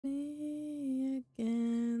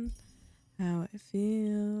I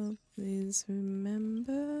feel. Please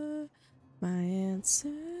remember my answer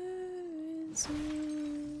is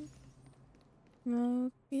you.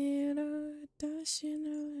 We'll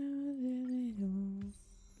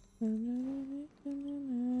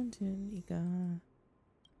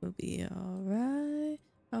be alright.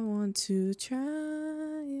 I want to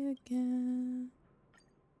try again.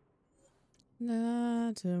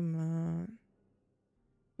 Not a man.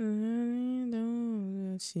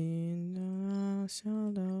 Don't see no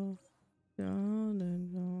shadow.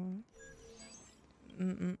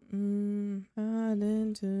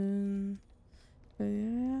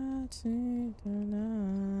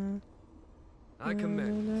 I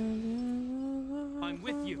command. I'm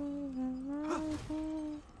with you.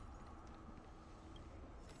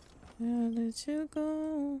 I'll let you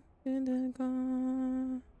go, didn't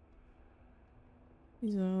go.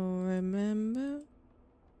 So remember,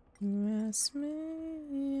 you ask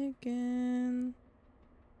me again.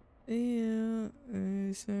 You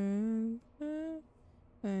answer,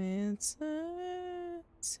 I answer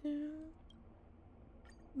to.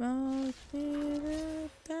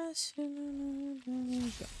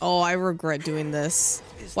 Oh, I regret doing this.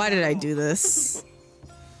 Why did I do this?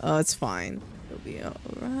 Oh, it's fine. It'll be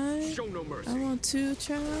alright. Show no mercy. I want to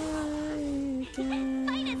try again.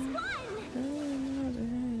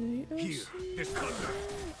 Here, this thunder.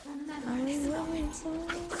 I will wait for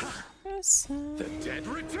The dead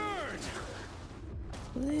return.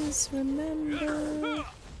 Please remember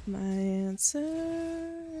my answer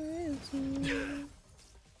is you.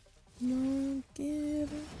 Don't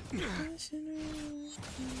give a passion.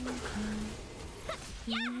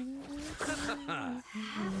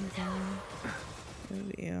 It'll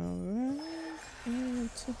be alright. A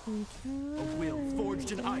will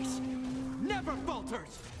forged in ice never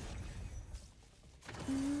falters.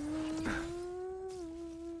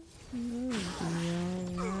 It'll be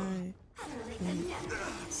alright.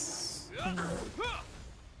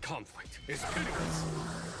 Conflict is pitiless.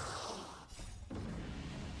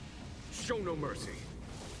 Show no mercy.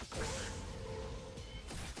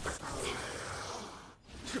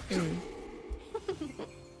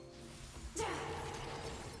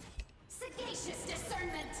 Sagacious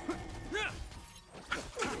discernment. No.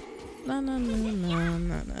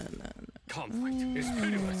 Conflict is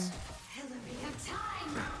pitiless. Hillary of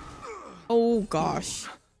time. Oh gosh.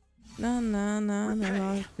 No.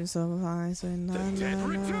 Be so high, so no.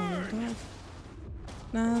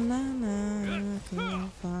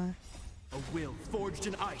 Can't fly. A will forged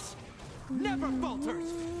in ice never falters.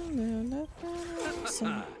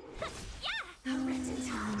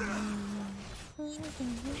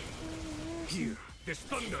 Here, this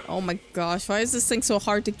thunder. Oh my gosh, why is this thing so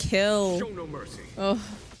hard to kill? Show no mercy. Oh.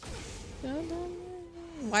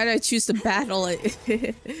 Why did I choose to battle it?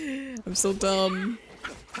 I'm so dumb.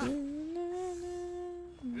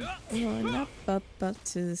 Going up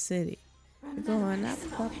to the city. Going up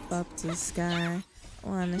to the sky.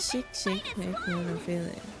 Wanna shake, make me feel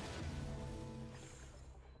it.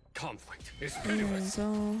 Conflict is It's pitiless.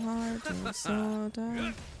 so hard and so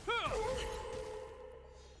dark.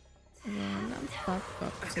 Going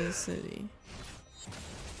up to the city.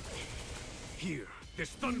 Here, this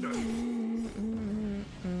thunder.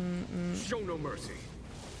 Show no mercy.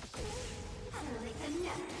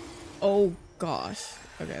 Oh gosh.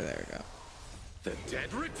 Okay, there we go. The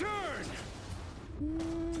dead return.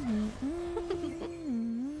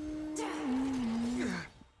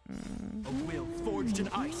 A will forged in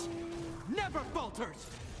ice never falters.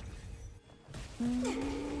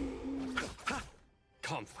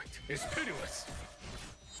 Conflict is pitiless.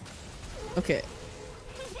 Okay.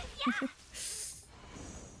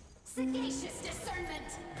 Sagacious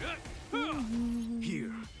discernment.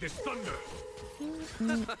 Here, this thunder.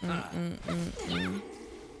 Hillary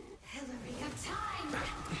of time.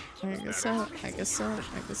 I guess so.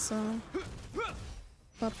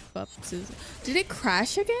 Up to. Did it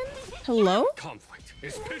crash again? Hello? Conflict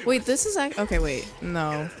is pitiless. Wait, this is like. Okay, wait.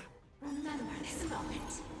 No. Remember this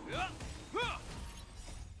moment.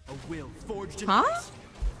 A will forged in Huh? ice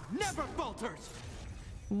never falters.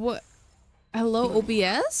 What? Hello,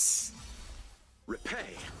 OBS?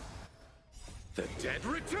 Repay. The dead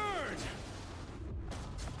return.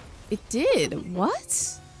 It did.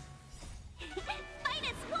 What? Fight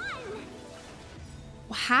is won.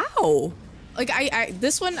 How? Like I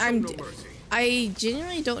this one Show I'm no mercy. I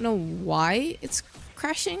genuinely don't know why it's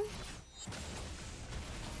crashing.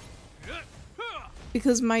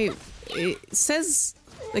 Because it says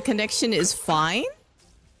the connection is fine.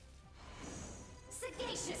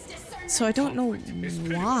 Sagacious discernment. So I don't know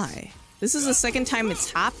why. This is the second time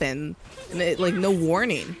it's happened and it like no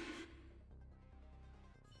warning.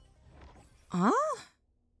 Huh?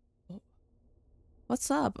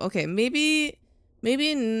 What's up? Okay, maybe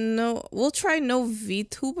no. We'll try no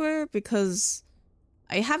VTuber because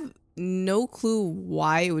I have no clue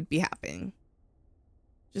why it would be happening.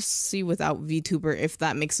 Just see without VTuber if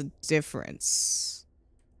that makes a difference.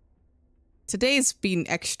 Today's been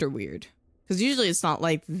extra weird because usually it's not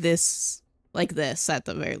like this at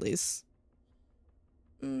the very least.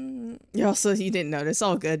 You also you didn't notice.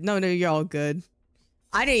 All good. No, you're all good.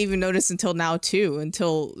 I didn't even notice until now too.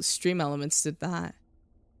 Until Stream Elements did that.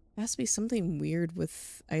 There has to be something weird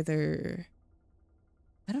with either.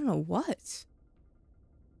 I don't know what.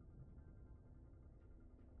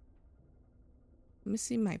 Let me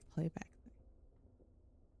see my playback.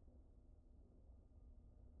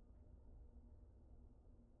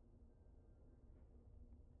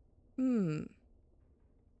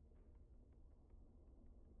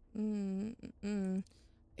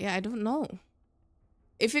 Yeah, I don't know.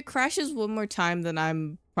 If it crashes one more time, then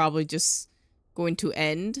I'm probably just going to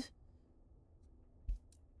end.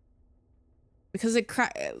 Because it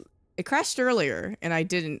crashed earlier, and I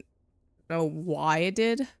didn't know why it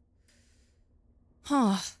did.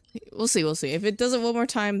 Huh. We'll see. If it does it one more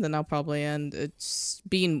time, then I'll probably end. It's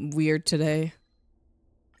being weird today.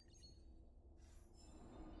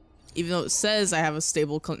 Even though it says I have a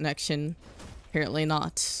stable connection, apparently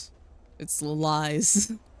not. It's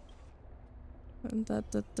lies. I'm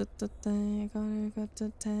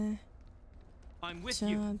with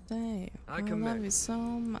you. I love you so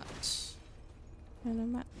much.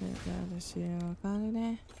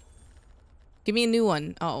 Give me a new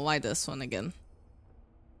one. Oh, why this one again?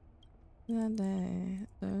 I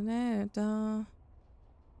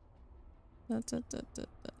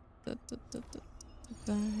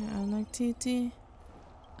like TT.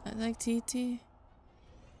 I like TT.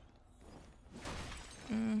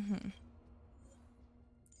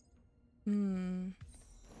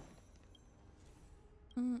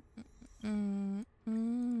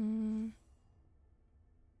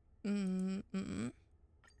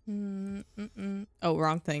 Oh,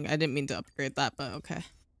 wrong thing. I didn't mean to upgrade that, but okay.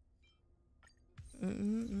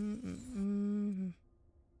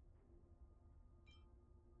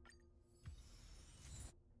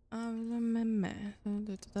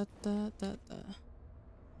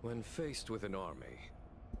 When faced with an army,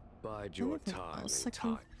 bide your time and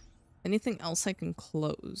time. Anything else I can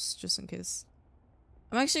close, just in case?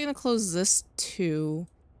 I'm actually gonna close this too,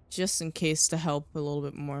 just in case to help a little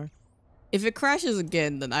bit more. If it crashes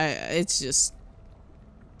again, then it's just...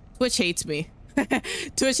 Twitch hates me.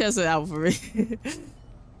 Twitch has it out for me.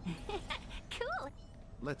 Cool.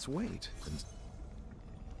 Let's wait.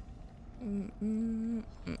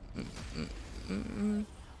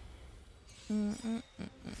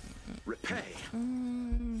 Repay.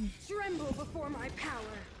 Tremble before my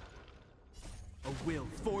power. A will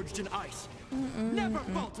forged in ice. Never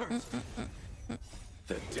falters.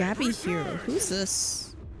 The dead Gabby Hero. return. Who's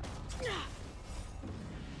this?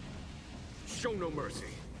 Show no mercy.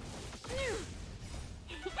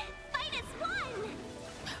 Fight as one.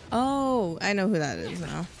 Oh, I know who that is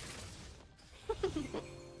now.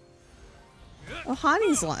 Oh,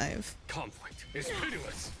 Hani's live. conflict is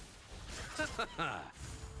pitiless.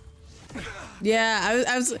 Yeah,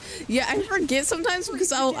 I forget sometimes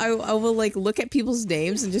because I will like look at people's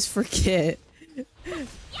names and just forget.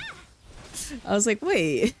 I was like,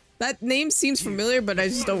 wait, that name seems familiar, but I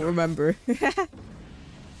just don't remember.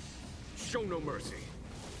 Show no mercy.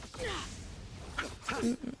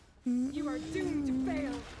 You are doomed to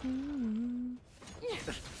fail.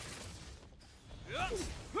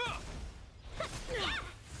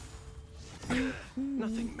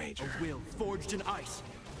 Nothing major. A will forged in ice.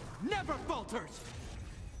 Never falters.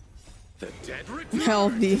 The dead return.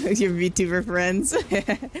 Hell, your VTuber friends.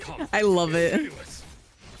 I love it. Pitiless.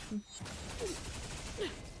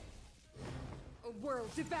 A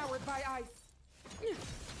world devoured by ice.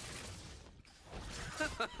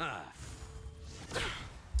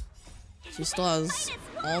 She still has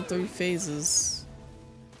all 3 phases.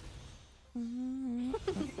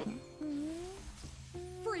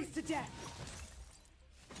 Freeze to death.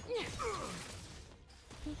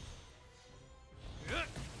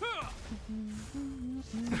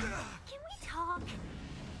 Can we talk?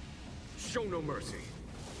 Show no mercy.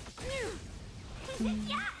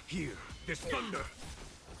 Yeah. Here, this thunder.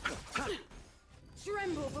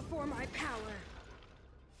 Tremble before my power.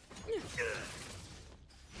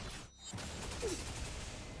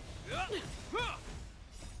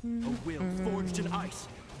 A will forged in ice.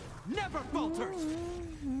 Never falters.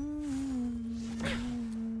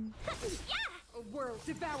 A world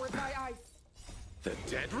devoured by ice. The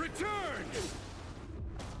dead return.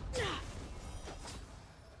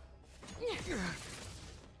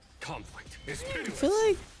 Conflict is I pitiless. feel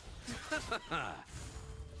like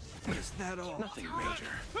Is that all? Nothing major.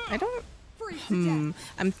 I don't. Freeze to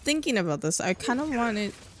death. I'm thinking about this. I kind of want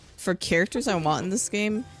it for characters I want in this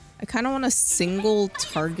game. I kind of want a single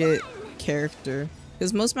target character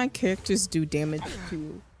because most of my characters do damage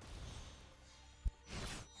too.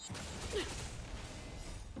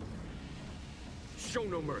 Show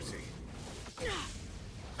no mercy.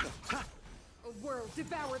 A world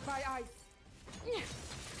devoured by ice.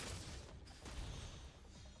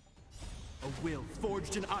 A will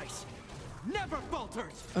forged in ice never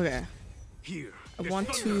falters. Okay. Here. I is want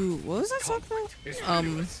thunder. to. What was I talking Conflict is about?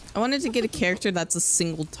 pitiless. I wanted to get a character that's a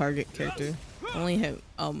single target character. I only have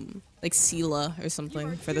like Sela or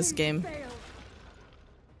something for this game. Fail.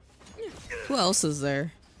 Who else is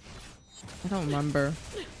there? I don't remember.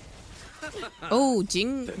 Oh,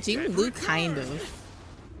 Jing Lu, kind of.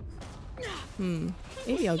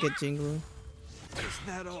 Maybe I'll get Jing Lu. Is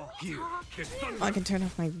that all? Here is thunder. Oh, I can turn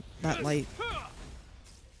off that light.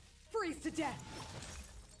 Freeze to death.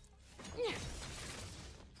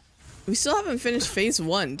 We still haven't finished phase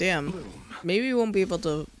 1. Damn. Maybe we won't be able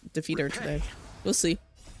to defeat her today. We'll see.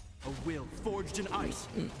 A will forged in ice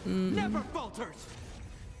never falters.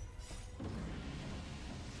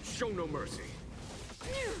 Show no mercy.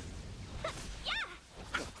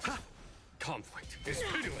 Conflict is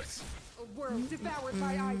pitiless. A world devoured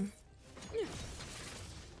by ice.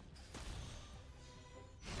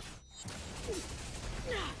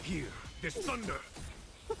 Here is thunder.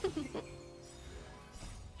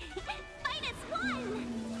 Fight as one!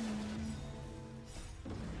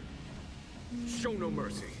 Show no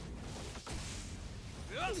mercy.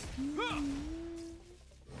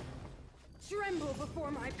 Tremble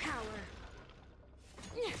before my power.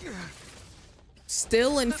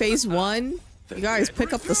 Still in phase 1? You guys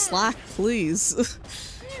pick up the slack, please.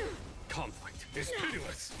 Conflict is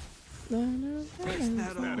pitiless. Is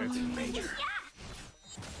that all? That it. Major.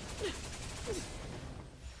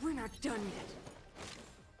 We're not done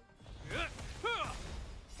yet.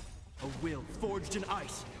 A will forged in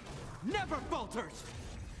ice never falters.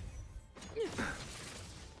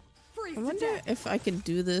 Freeze I to wonder death. if I can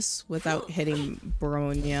do this without hitting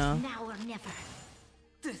Bronya. Now or never.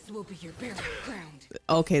 This will be your burial ground.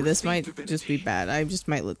 Okay, this might just be bad. I just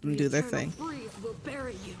might let them do their Eternal thing. freeze will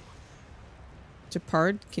bury you.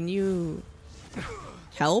 Japard, can you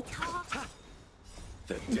help?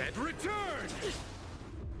 The dead return.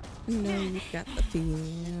 I know you got the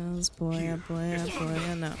feels, boy, oh boy, oh boy,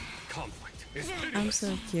 I know. Conflict is I'm pitiless.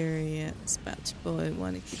 so curious about your boy,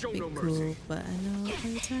 wanna keep Show me no cool, mercy. but I know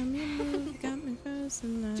every time you move, got me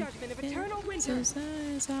frozen up. Judgment of eternal winter.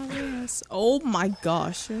 It's obvious. Oh my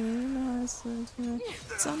gosh, you know,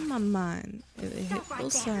 it's on my mind. If it hit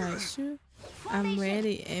both sides, shoot. I'm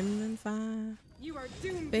ready, aiming fire. You are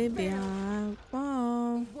doomed Baby, to fail. I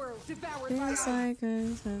won't. World devoured by It's ice. like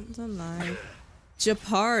a sense of life.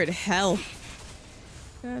 Japard, hell.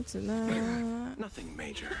 Got to know. Nothing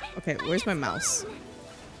major. Okay, where's my mouse?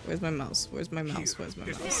 Where's my mouse? Where's my mouse? Where's my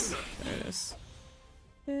mouse? There it is.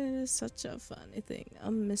 It is such a funny thing.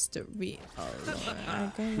 A mystery. Oh Lord,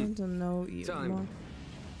 I got to know you Time. more.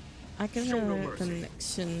 I can Show have no a mercy.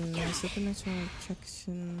 connection, a supernatural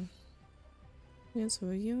attraction. It's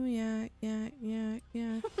for you, yeah, yeah, yeah,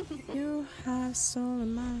 yeah. You have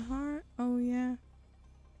stolen my heart, oh yeah.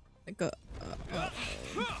 Go.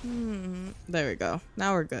 There we go.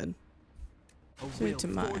 Now we're good. A Straight will to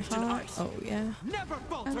my forged in heart. ice Oh yeah. never I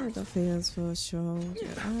falters. know the feels for sure. Yeah,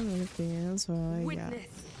 I know the feels for yeah. Witness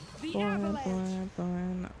the Boy, avalanche. boy, boy,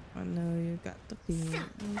 no, I know you got the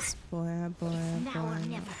feels. Boy, boy, Now boy, or no.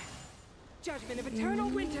 never. Judgment of eternal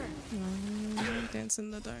winter. Dance in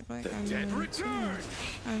the dark like The I'm dead return.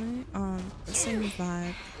 I'm on the same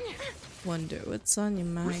vibe. Wonder what's on your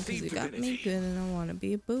mind, cause Receive you got me divinity. good and I wanna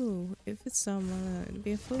be a boo. If it's someone, I'd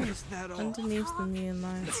be a fool. Is that all? Underneath the neon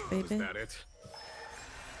lights, Is baby. that it?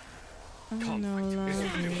 I know Conflict love is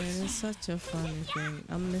you, pitiless. it's such a funny thing,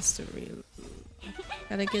 a mystery.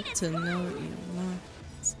 Gotta get to know you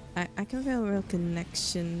more. I can feel a real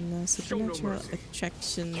connection, a no supernatural mercy.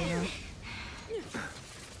 attraction.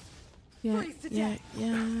 Yeah, Freeze to yeah, death.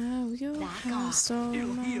 yeah. You Back have off. stolen It'll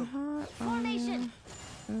my heal. heart. Formation.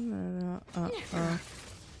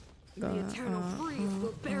 The eternal freeze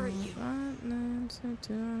will bury you.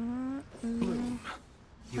 Bloom,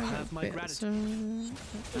 you have my gratitude.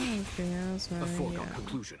 A foregone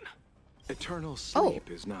conclusion. Eternal sleep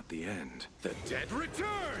is not the end. The dead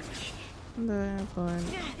return. I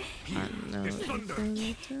know is thunder.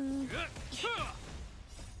 you do.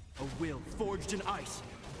 A will forged in ice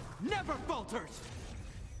never falters.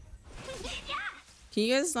 Can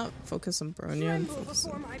you guys not focus on Bronya and Tremble focus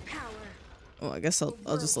before on... my power. Oh, I guess I'll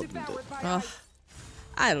just let World them do it. devoured by ice.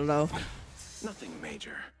 I don't know. Nothing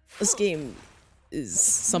major. This game is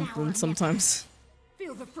something sometimes.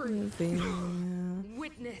 Feel the freeze.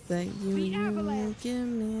 Witness That the you avalanche. give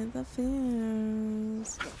me the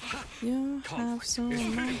feels. You have so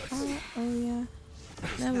much heart. Oh yeah.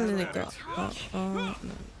 Never let it go. No.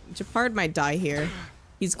 Japard might die here.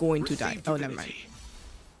 He's going to die. Oh, never mind.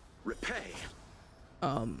 Repay.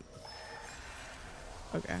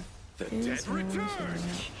 Okay. The dead return.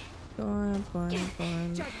 Go on.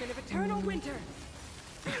 Judgment of eternal winter.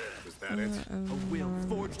 Is that it? A will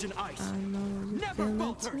forged in ice. I know you Never feel it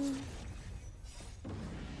falters. too.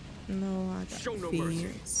 No, I got Show no mercy.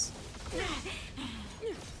 fears.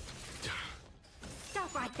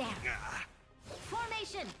 Stop right there.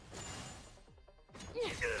 Formation.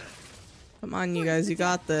 Come on, you guys, you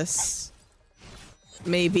got this.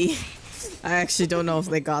 Maybe. I actually don't know if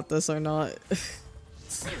they got this or not.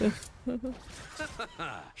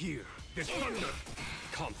 Here, this thunder.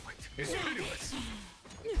 Conflict is pitiless.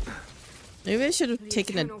 Maybe I should have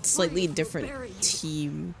taken a slightly different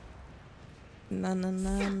team. No.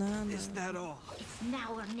 Is that all? It's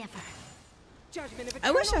now or never. Judgment of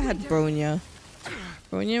I wish I eternal had winter. Bronya.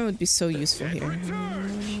 Bronya would be so useful here.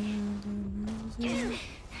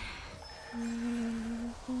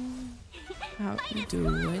 How you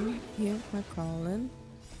doing? Here, my calling.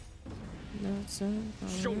 No, sir.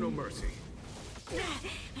 Show no mercy.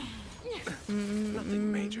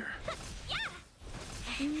 Nothing major.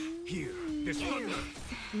 Here, this thunder.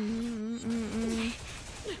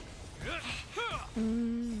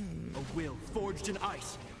 A will forged in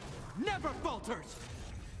ice. Never falters.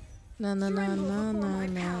 No.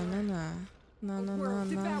 World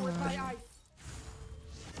devoured by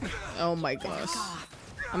ice. Oh my gosh.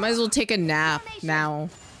 I might as well take a nap now.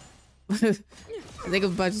 I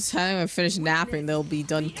think by the time I finish napping, they'll be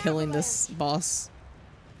done killing this boss.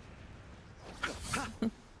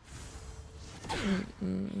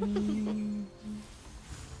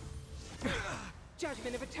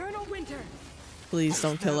 Judgment of eternal winter. Please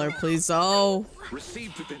don't kill her. Please. Oh,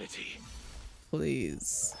 Receive divinity.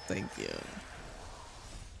 please. Thank you.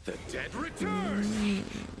 The dead return.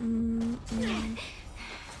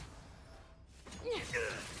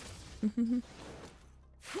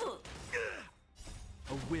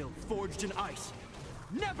 A will forged in ice.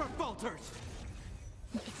 Never falters.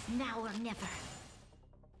 It's now or never.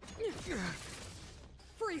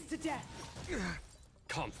 Freeze to death.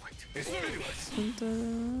 Conflict is pitiless.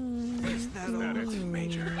 Is that Is all? that it,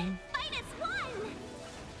 major? Minus one.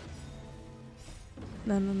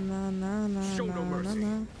 No. Show no mercy.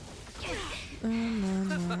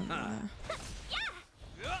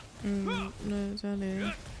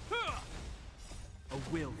 A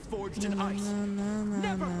will forged in ice.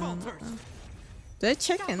 Never falters. Did I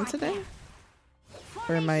check in today?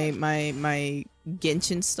 Or my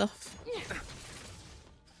Genshin stuff?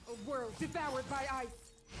 A world devoured by ice.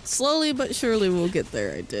 Slowly but surely we'll get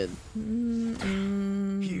there. I did.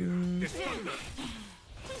 Here, this thunder.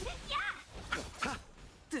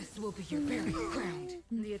 This will be your burial ground.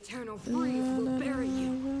 The eternal freeze will bury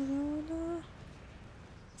you.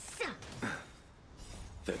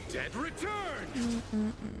 The dead return.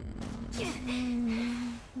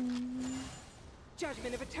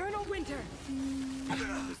 Judgment of eternal winter.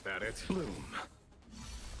 Is that it? Bloom.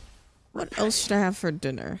 What else should I have for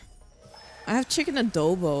dinner? I have chicken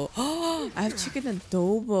adobo. Oh, I have chicken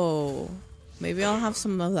adobo. Maybe I'll have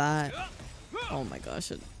some of that. Oh my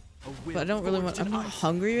gosh. But I don't really want. I'm not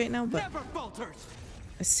hungry right now, but Never falters.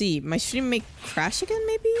 I see. My stream may crash again,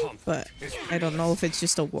 maybe? But I don't know if it's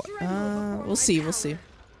just a war. We'll see. We'll see.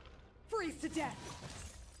 Freeze to death.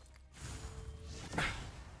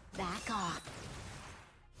 Back off.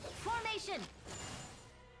 Formation.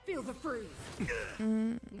 Feel the freeze.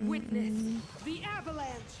 Witness the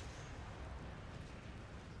avalanche.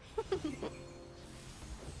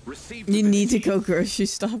 Receive You need to divinity. go grocery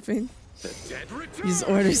shopping. The dead return. Just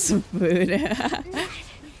order some food. Hi,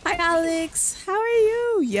 Alex. How are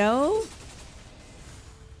you, yo?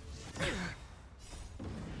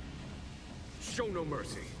 Show no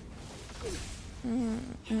mercy.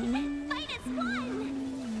 Minus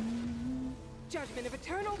one. Judgment of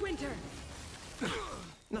eternal winter.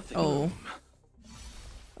 Nothing. Oh.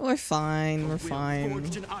 We're fine. We're Will fine.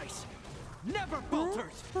 forged in ice. Never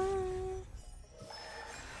falters.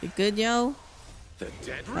 You good, yo? The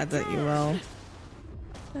dead I bet you will.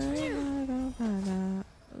 Here,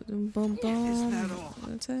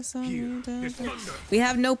 this thunder. We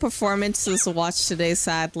have no performances to watch today,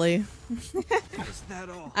 sadly. Is that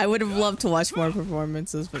all? I would have loved to watch more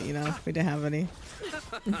performances, but you know, we didn't have any.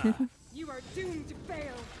 You are doomed to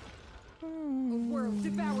fail. A world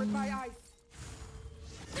devoured by ice.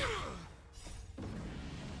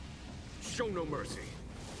 Show no mercy.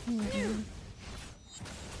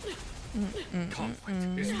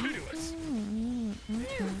 Conflict is pitiless.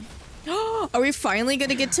 Are we finally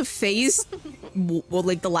gonna get to phase, well,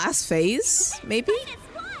 like the last phase, maybe?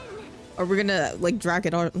 Or we're gonna like drag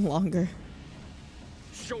it on longer?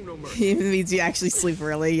 Show no mercy. It means you actually sleep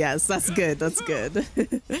early. Yes, that's good. That's good.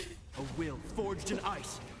 A will forged in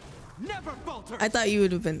ice. Never falter. I thought you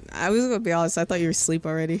would have been. I was gonna be honest. I thought you were asleep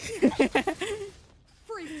already. Freeze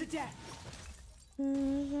to death.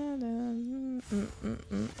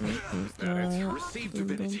 That it? Receive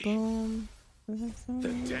divinity.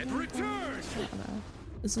 The dead return.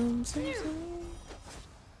 Zoom, zoom, zoom.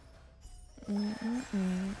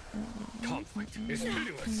 Conflict is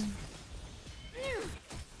pitiless.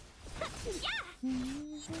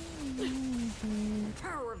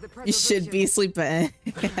 Power of the You should be preservation. asleep.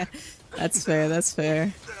 That's fair. That's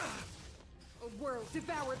fair. A world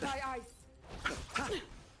devoured by ice.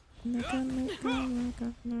 Is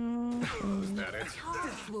that it?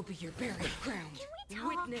 This will be your burial ground.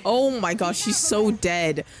 Witness. Oh my gosh, she's so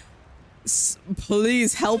dead.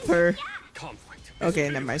 Please help her. Conflict. is Okay,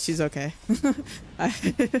 never mind. She's okay.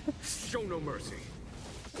 Show no mercy.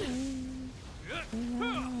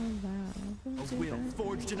 A will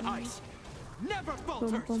forged in ice. Never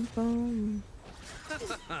falters. Boom, boom.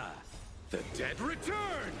 The dead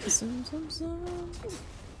return. Zoom, zoom, zoom.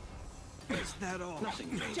 Is that all?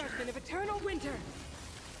 Nothing major. Judgment of eternal winter.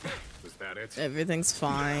 Is that it? Everything's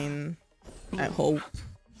fine. I hope.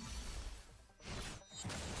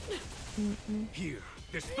 Here,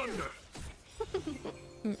 this thunder.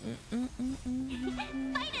 Fight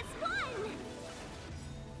is fun!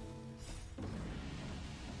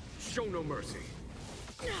 Show no mercy.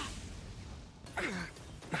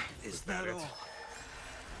 Is that all?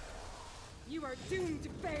 You are doomed to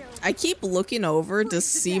fail. I keep looking over to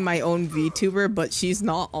see my own VTuber, but she's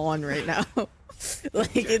not on right now.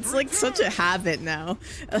 Like, it's like such a habit now.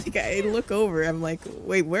 Like, I look over, I'm like,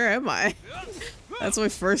 wait, where am I? That's my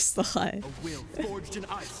first thought. A will forged in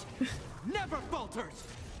ice. Never falters.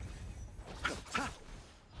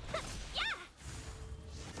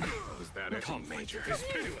 Is that it? Come, Major. Is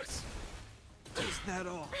pitiless. Is that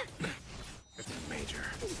all? It's a major.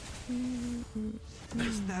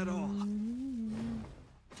 Is that all?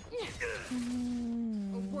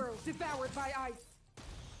 A world devoured by ice.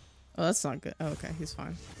 Oh, that's not good. Oh, okay, he's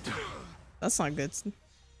fine. That's not good.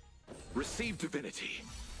 Receive divinity.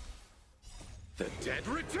 The dead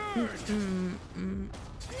return.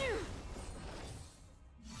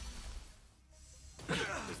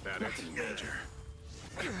 Is that it? Major.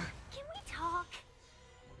 Can we talk?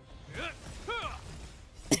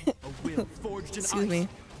 A will forged in Excuse ice. me.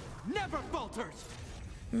 Never falters.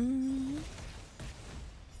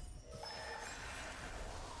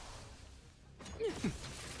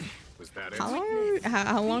 Was that it?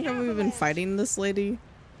 How long have we been fighting this lady?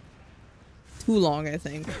 Too long, I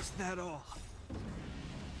think. Is that all?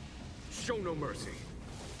 Show no mercy.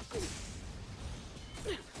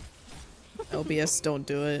 LBS, don't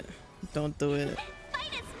do it. Don't do it.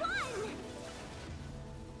 Fight is fun!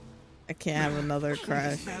 I can't have another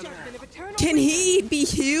crash. Judgment of eternal Can he be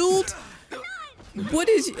healed? What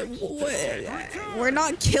is? What? We're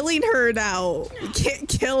not killing her now. We can't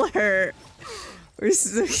kill her.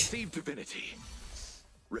 Receive divinity.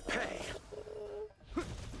 Repay. A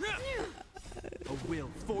will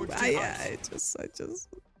forged in I ice. just,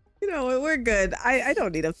 you know, we're good. I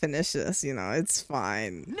don't need to finish this. You know, it's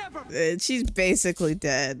fine. Never. She's basically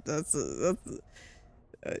dead.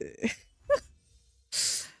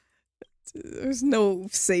 There's no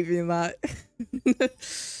saving that.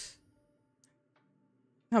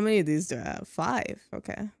 How many of these do I have? 5.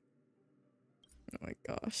 Okay. Oh my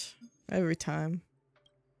gosh. Every time.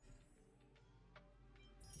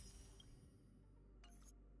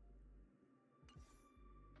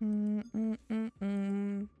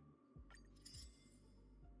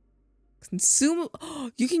 Consume.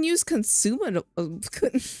 You can use consumable.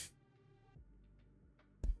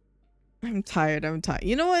 I'm tired. I'm tired.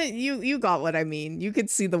 You know what? You got what I mean. You could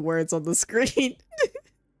see the words on the screen.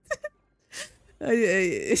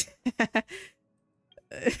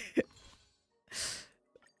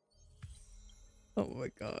 Oh my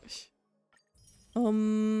gosh.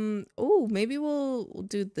 Oh, maybe we'll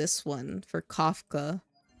do this one for Kafka.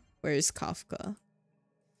 Where is Kafka?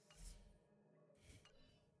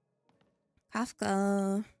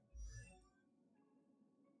 Kafka.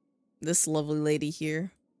 This lovely lady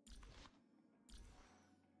here.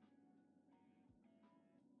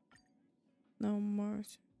 No more.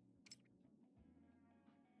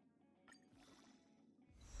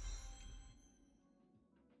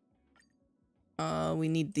 We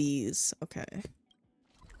need these. Okay.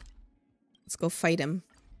 Let's go fight him.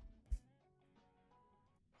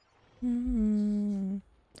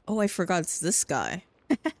 Oh, I forgot it's this guy.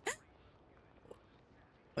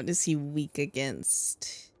 What is he weak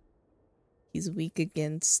against? He's weak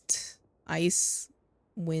against ice,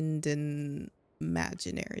 wind, and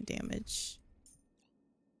imaginary damage.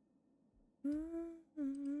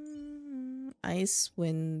 Ice,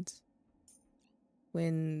 wind.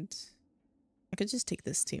 I could just take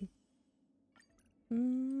this team.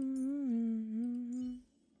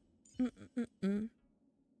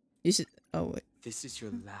 You should. Oh, wait. This is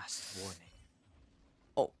your last warning.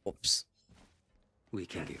 Oh, oops. We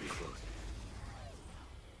can get close.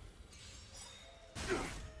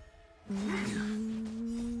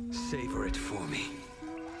 Savor it for me.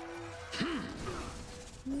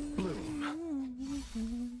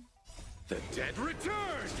 Bloom. The dead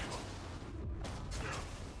return!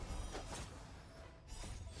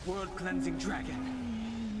 World-cleansing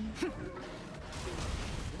dragon.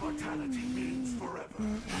 Mortality means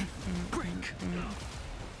forever. Break.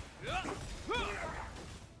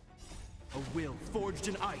 A will forged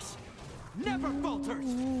in ice never falters.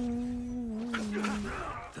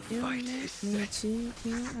 The fight is set.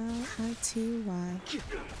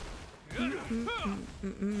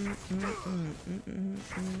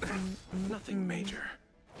 Nothing major.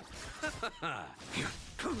 I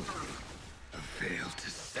failed to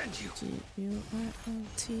send you.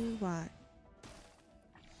 G-U-R-O-T-Y.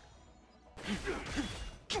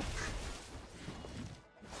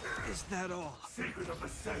 Is that all? Secret of the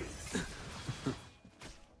saints.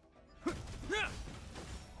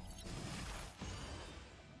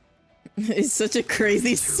 It's such a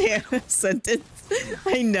crazy sentence.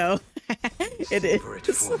 I know. It is. Savor it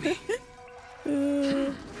for me.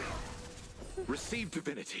 Receive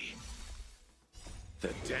divinity.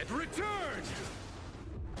 The dead return.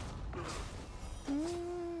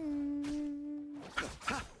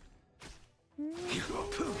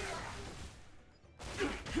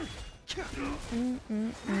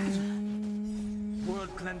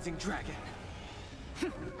 World-cleansing dragon.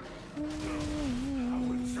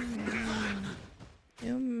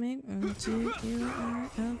 You make Will G-U-R-L-T-Y.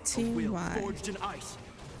 forged in ice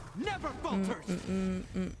never falters.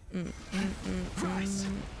 Price.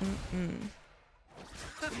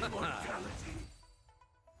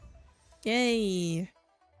 Yay!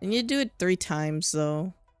 And you do it 3 times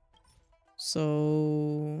though.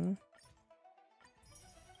 So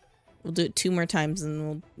we'll do it 2 more times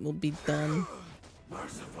and we'll be done.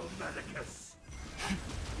 Merciful Medicus.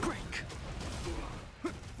 Break.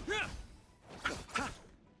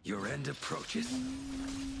 Your end approaches.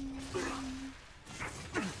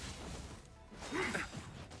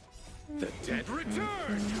 The dead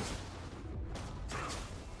return.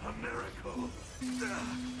 A miracle.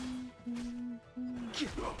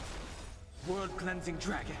 World-cleansing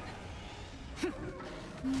dragon.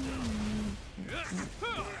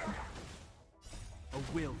 A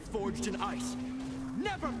will forged in ice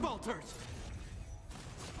never falters.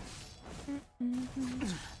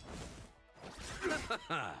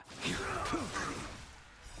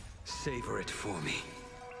 Savor it for me.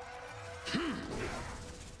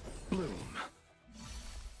 Bloom.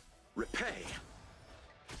 Repay.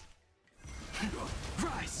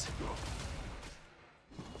 Rise.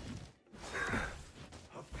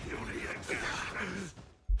 A puny existence.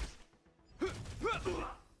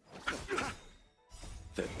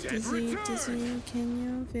 The dead Dizzy, return. can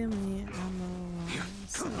you feel me? I'm alone.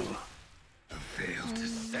 So I failed to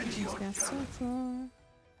send you. got so far,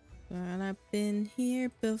 and I've been here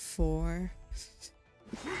before.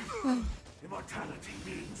 Immortality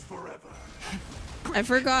means forever. I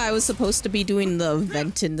forgot I was supposed to be doing the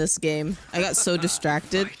event in this game. I got so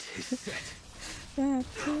distracted. Fight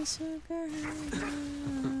is set.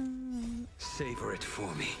 Savor it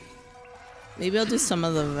for me. Maybe I'll do some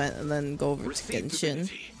of the event and then go over to Receive Genshin.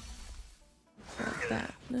 divinity.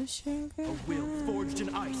 That no sugar. A will forged in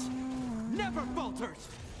ice never falters.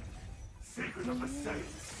 Secret of the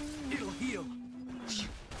saints. It'll heal.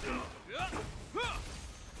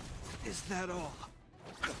 Is that all?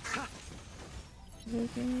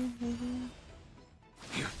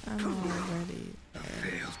 I'm already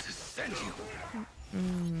Failed to send you.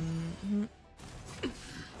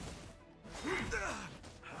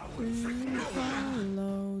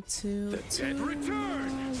 follow to The dead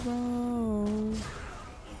return. tomorrow.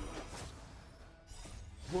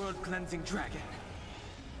 World-cleansing dragon.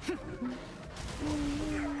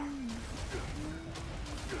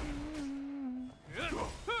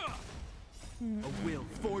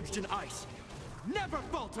 never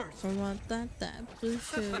falters. I want that blue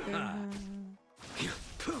sugar.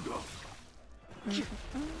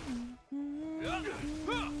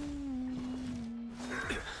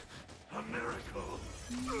 A miracle.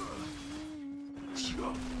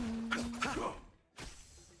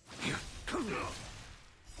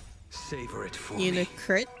 Savor it for You me. gonna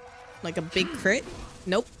crit? Like a big crit?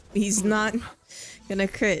 Nope. He's not gonna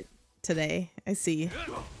crit today. I see.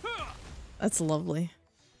 That's lovely.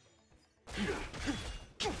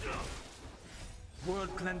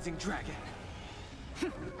 World cleansing dragon.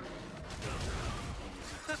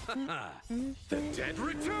 The dead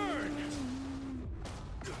return.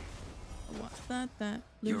 What's that blue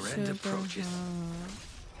Your end sugar? approaches.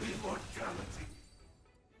 Immortality.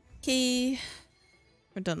 Okay.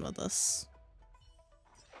 We're done with this.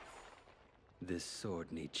 This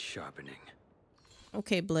sword needs sharpening.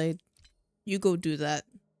 Okay, Blade. You go do that.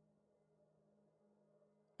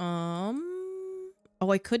 Oh,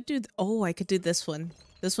 I could do I could do this one.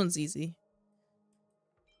 This one's easy.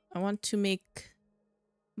 I want to make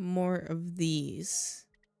more of these.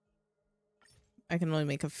 I can only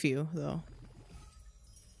make a few though.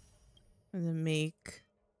 And then make,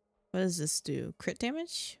 what does this do? Crit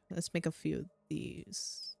damage? Let's make a few of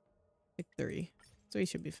these. Like 3. 3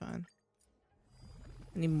 should be fine.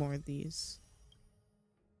 I need more of these.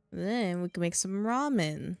 Then we can make some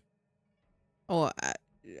ramen. Oh,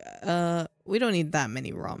 we don't need that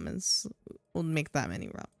many ramens. We'll make that many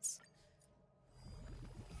ramens.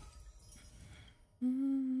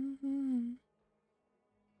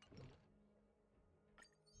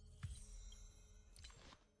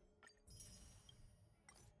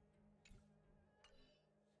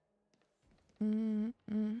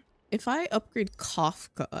 If I upgrade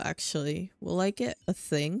Kafka, actually, will I get a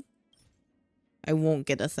thing? I won't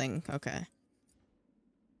get a thing. Okay.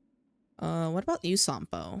 What about you,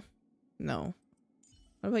 Sampo? No.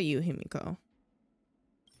 What about you, Himiko?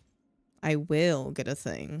 I will get a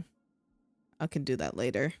thing. I can do that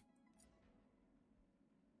later.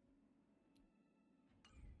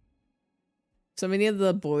 So many of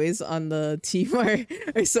the boys on the team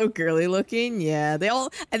are so girly looking. Yeah, they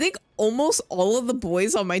all, I think almost all of the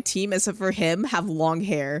boys on my team, except for him, have long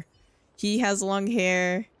hair. He has long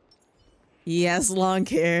hair. He has long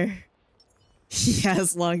hair. He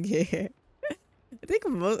has long hair. I think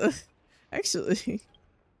most, actually,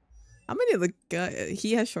 how many of the guys,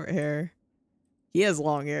 he has short hair. He has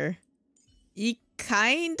long hair. He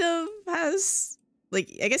kind of has,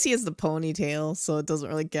 like, I guess he has the ponytail, so it doesn't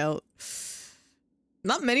really count.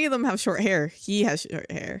 Not many of them have short hair. He has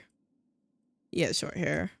short hair. He has short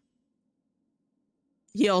hair.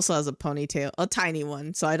 He also has a ponytail, a tiny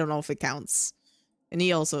one, so I don't know if it counts. And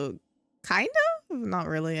he also, kind of? Not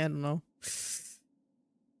really, I don't know.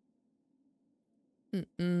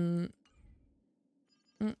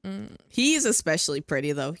 He's especially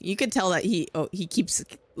pretty though. You can tell that he keeps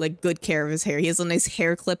like good care of his hair. He has a nice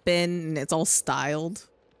hair clip in and it's all styled.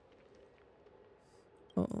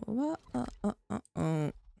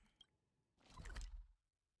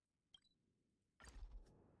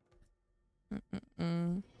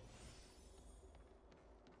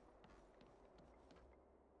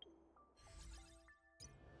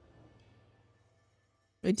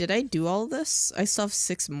 Wait, did I do all this? I still have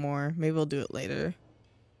 6 more. Maybe I'll do it later.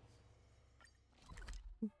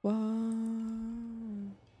 Wow.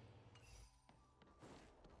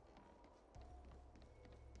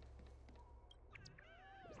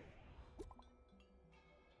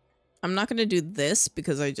 I'm not gonna do this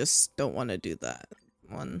because I just don't want to do that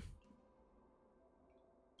one.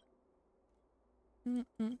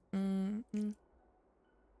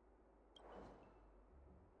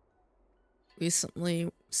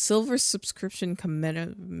 Recently, silver subscription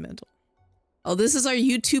commemorative medal. Oh, this is our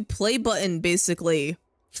YouTube play button, basically.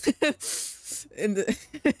 And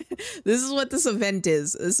this is what this event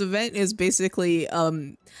is. This event is basically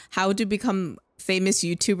how to become famous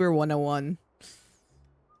YouTuber 101.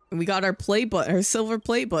 And we got our play button, our silver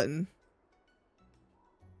play button.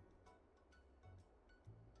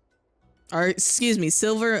 Or excuse me,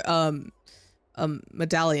 silver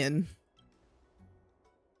medallion.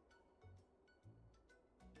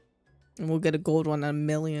 And we'll get a gold one on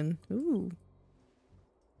 1,000,000. Ooh.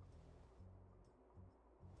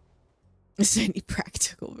 Is there any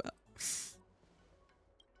practical about?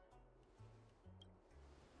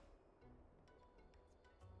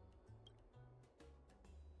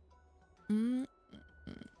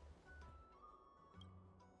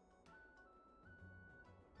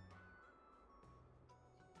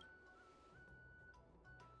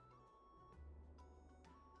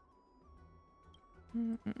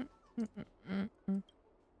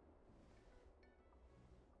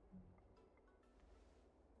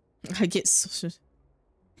 I get so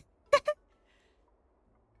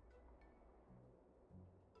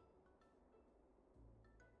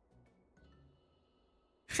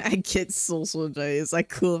I get social joy. Is like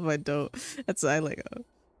cool if I don't? That's I like.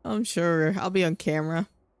 I'm sure I'll be on camera.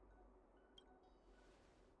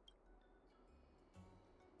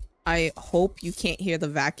 I hope you can't hear the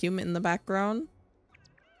vacuum in the background,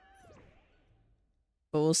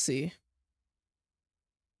 but we'll see.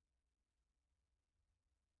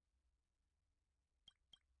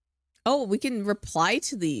 Oh, we can reply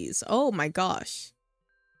to these. Oh my gosh.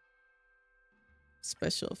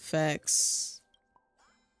 Special effects.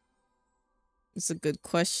 It's a good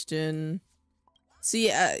question.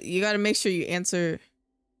 See, you gotta make sure you answer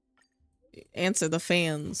the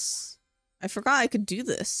fans. I forgot I could do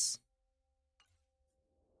this.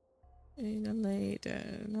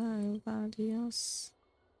 Later, nobody else.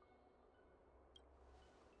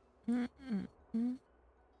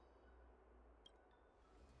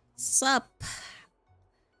 Sup?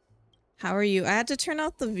 How are you? I had to turn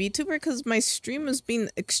off the VTuber because my stream was being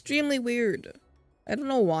extremely weird. I don't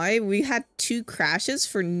know why. We had 2 crashes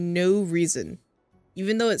for no reason.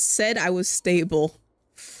 Even though it said I was stable.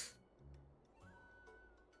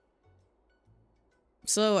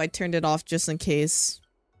 So I turned it off just in case.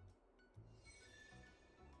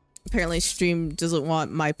 Apparently stream doesn't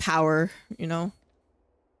want my power, you know?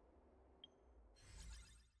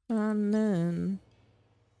 And then...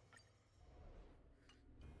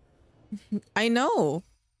 I know.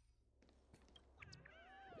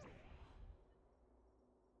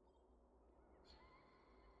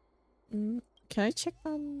 Can I check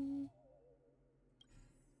on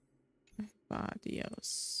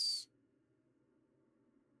Badios?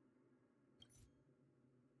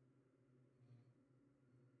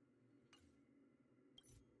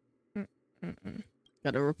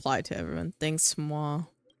 Gotta reply to everyone. Thanks, moi.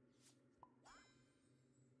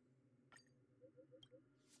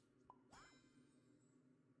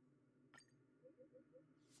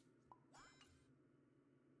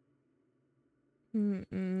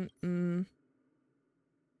 You're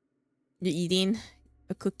eating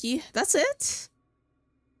a cookie? That's it?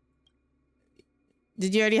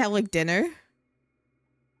 Did you already have like dinner?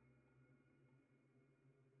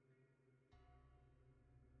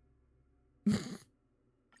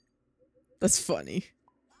 That's funny.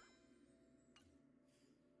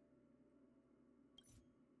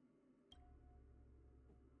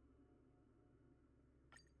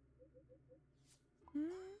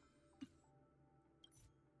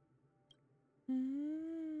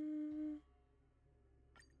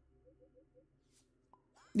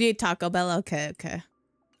 You ate Taco Bell? Okay, okay.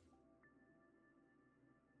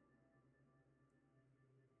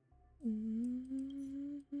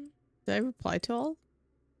 Did I reply to all?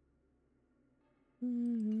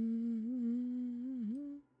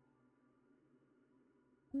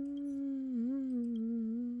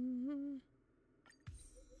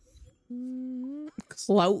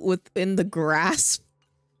 Clout within the grasp.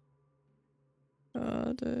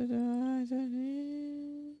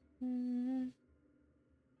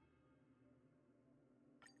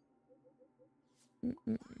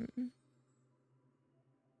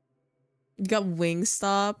 You got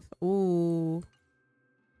Wingstop. Ooh.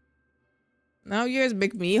 Now you guys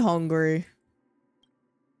make me hungry.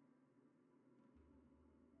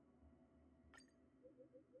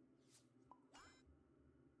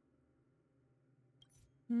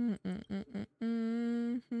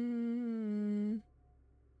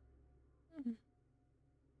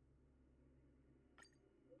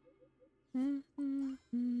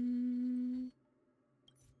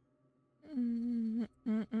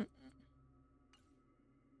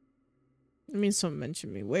 I mean, someone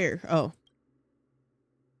mentioned me. Where? Oh.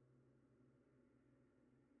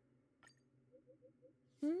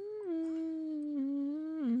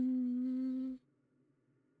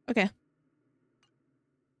 Okay.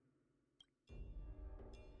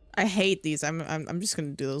 I hate these. I'm just gonna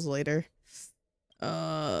do those later.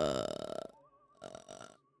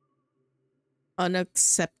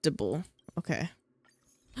 Unacceptable. Okay.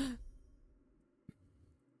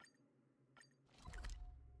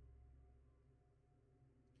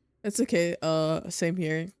 It's okay. Same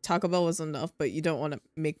here. Taco Bell was enough, but you don't want to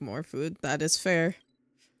make more food. That is fair.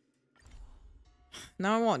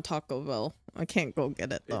 Now I want Taco Bell. I can't go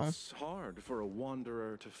get it though. It's hard for a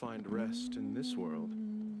wanderer to find rest in this world.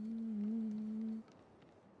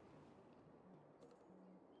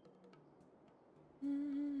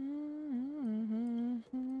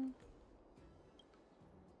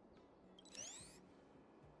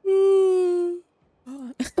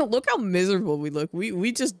 Look how miserable we look.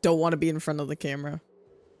 We just don't want to be in front of the camera.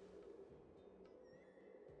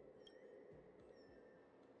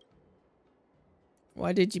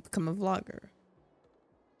 Why did you become a vlogger?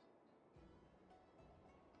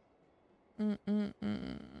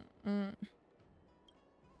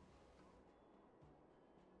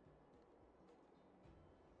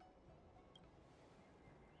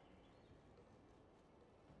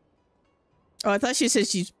 Oh, I thought she said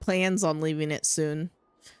she plans on leaving it soon,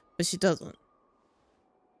 but she doesn't.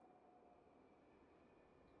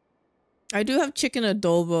 I do have chicken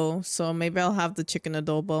adobo, so maybe I'll have the chicken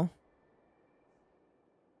adobo.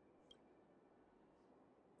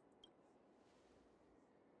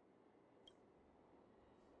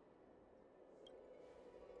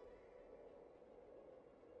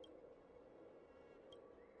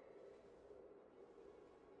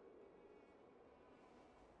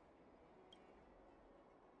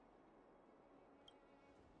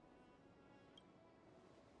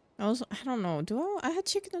 I don't know. I had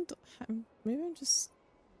chicken adobo? Maybe I'm just...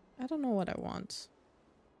 I don't know what I want.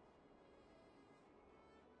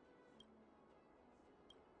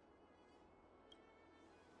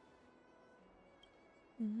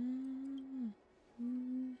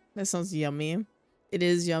 That sounds yummy. It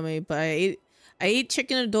is yummy, but I ate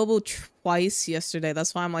chicken adobo twice yesterday.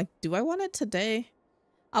 That's why I'm like, do I want it today?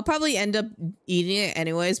 I'll probably end up eating it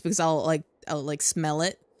anyways because I'll smell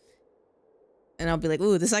it. And I'll be like,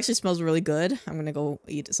 ooh, this actually smells really good. I'm gonna go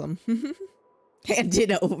eat some. Hand it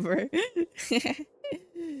over.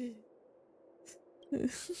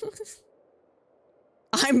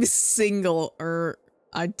 I'm single or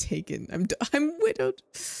I'm taken. I'm widowed.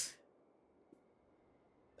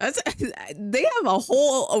 They have a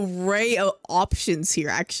whole array of options here,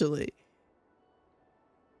 actually.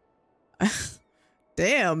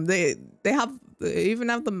 Damn, they even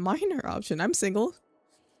have the minor option. I'm single.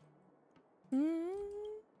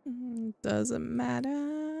 Doesn't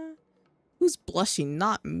matter. Who's blushing?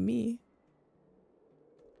 Not me.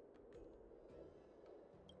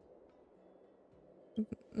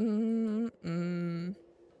 You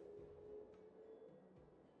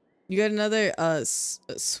got another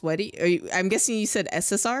sweaty? I'm guessing you said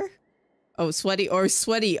SSR? Oh, sweaty or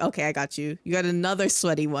sweaty. Okay, I got you. You got another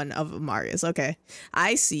sweaty one of Marius. Okay,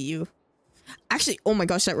 I see you. Actually, oh my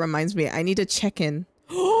gosh, that reminds me. I need to check in.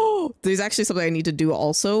 Oh, there's actually something I need to do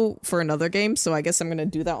also for another game. So I guess I'm gonna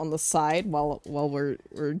do that on the side while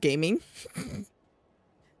we're gaming.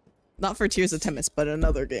 Not for Tears of Themis, but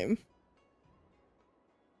another game.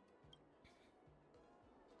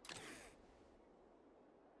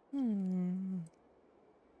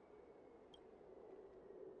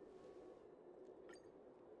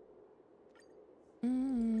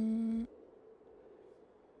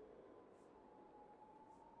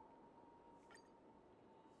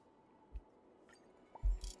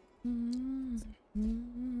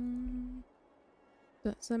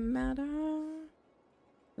 Doesn't matter.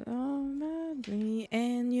 Oh, me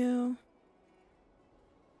and you.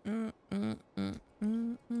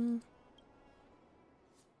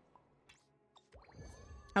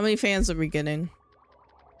 How many fans are we getting?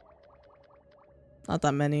 Not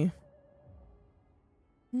that many.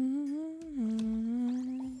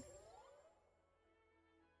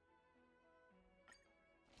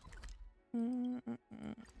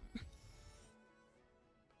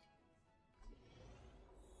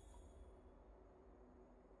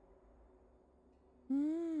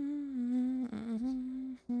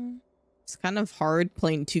 It's kind of hard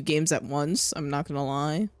playing 2 games at once, I'm not gonna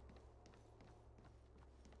lie.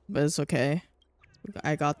 But it's okay.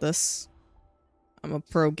 I got this. I'm a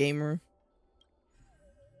pro gamer.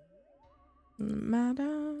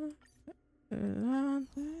 Matter. And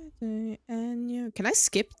you. Can I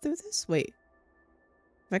skip through this? Wait.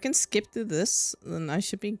 If I can skip through this, then I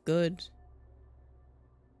should be good.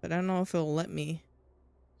 But I don't know if it'll let me.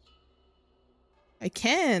 I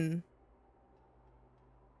can.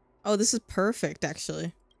 Oh, this is perfect,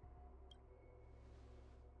 actually.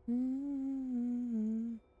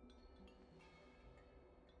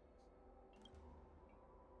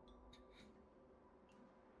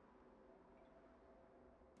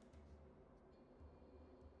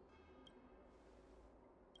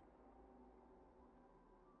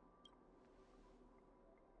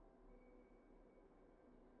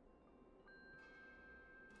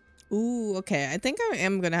 Ooh, okay. I think I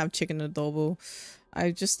am gonna have chicken adobo.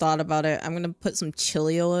 I just thought about it. I'm gonna put some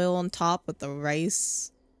chili oil on top with the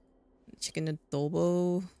rice. Chicken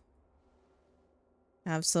adobo.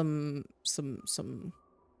 Have some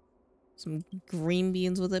green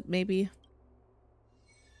beans with it, maybe.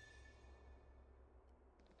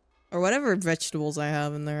 Or whatever vegetables I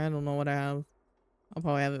have in there. I don't know what I have. I'll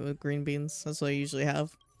probably have it with green beans. That's what I usually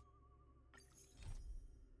have.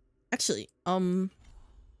 Actually,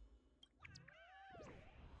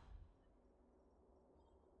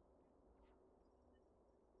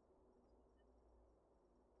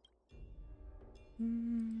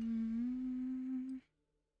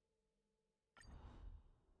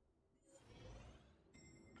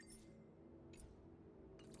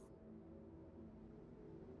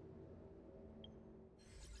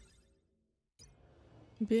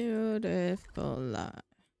 Beautiful life.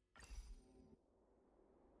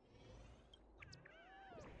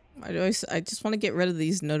 I just want to get rid of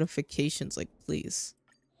these notifications, like, please.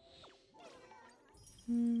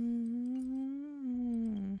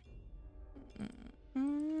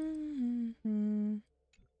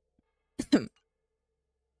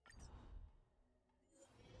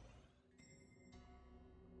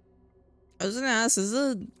 I was gonna ask, is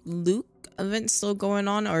the Luke event still going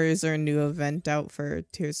on, or is there a new event out for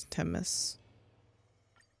Tears of Temis?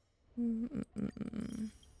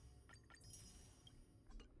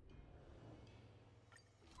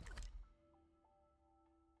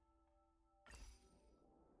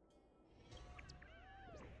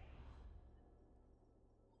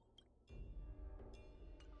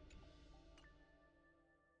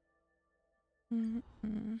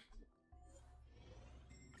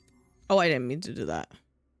 Oh, I didn't mean to do that.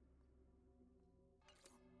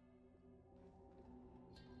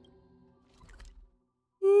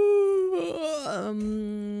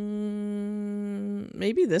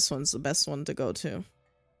 Maybe this one's the best one to go to.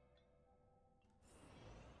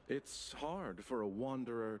 It's hard for a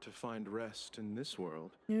wanderer to find rest in this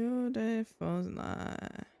world. Beautiful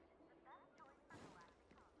night.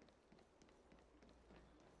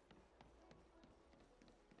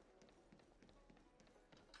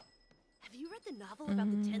 Have you read the novel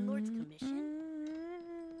about the Ten Lords Commission?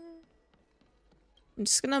 I'm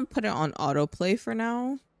just gonna put it on autoplay for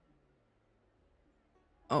now.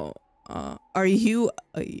 Oh, are you?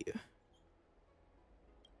 Okay.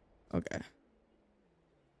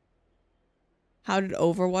 How did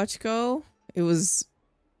Overwatch go? It was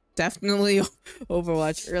definitely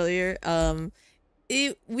Overwatch earlier. I'd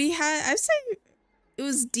say it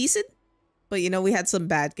was decent, but you know, we had some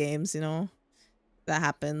bad games, you know. That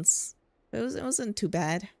happens. It wasn't too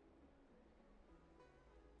bad.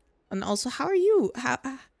 And also, how are you?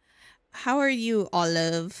 How are you,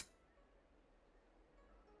 Olive?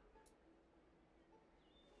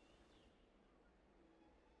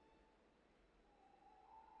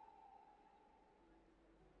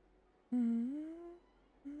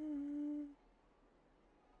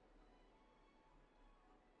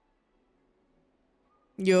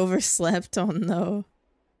 You overslept? Oh no.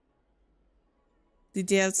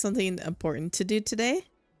 Did you have something important to do today?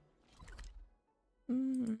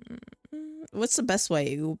 What's the best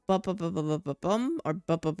way? Bum or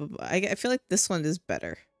I feel like this one is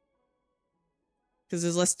better. Because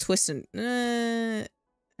there's less twist and...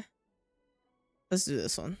 let's do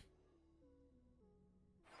this one.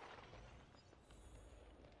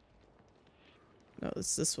 No,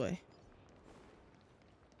 it's this way.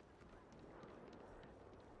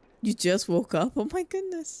 You just woke up? Oh my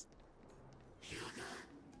goodness.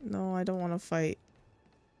 No, I don't want to fight.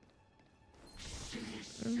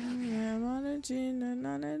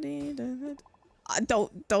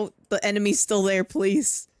 Don't. The enemy's still there,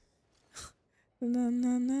 please.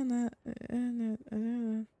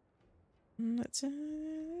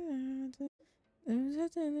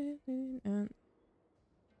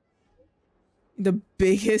 The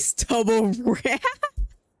biggest double rat.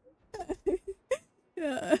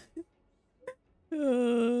 Yeah.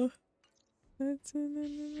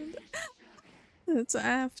 It's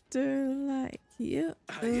after like you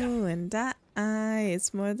and I.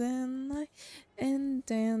 It's more than like and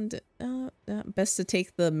down. Best to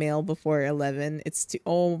take the mail before 11. It's too.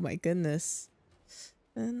 Oh my goodness.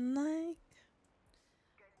 And like,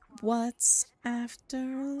 what's after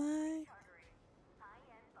like?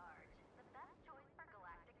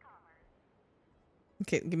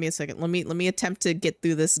 Okay, give me a second. Let me attempt to get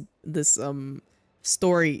through this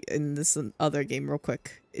story in this other game real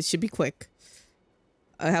quick. It should be quick.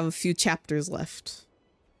 I have a few chapters left.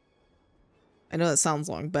 I know that sounds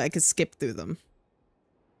long, but I could skip through them.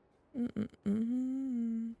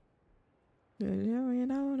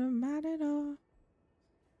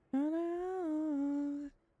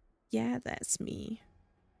 Yeah, that's me.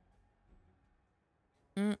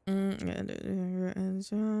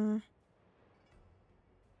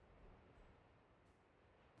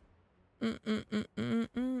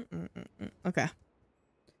 Okay.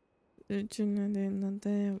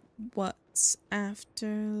 What's after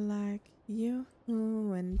like you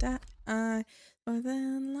and I, more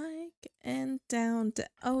than like and down to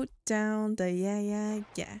down the yeah.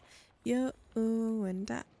 You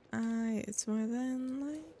and I, it's more than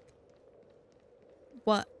like.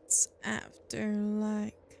 What's after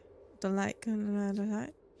like the light and the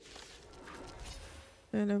light?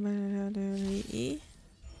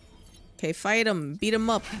 Okay, fight him, beat him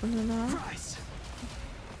up.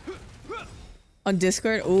 On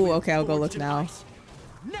Discord? Ooh, okay, I'll go look now.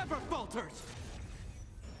 Never falters.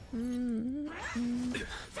 The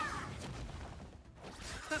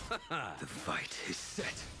fight is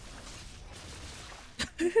set.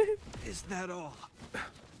 Is that all?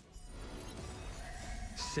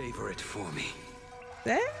 Savor it for me.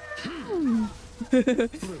 Damn. Bloom.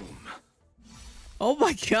 Oh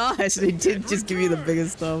my gosh, they did just give you the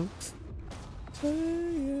biggest stuff.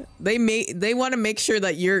 They want to make sure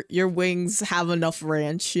that your wings have enough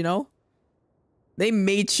ranch, you know? They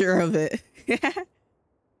made sure of it. They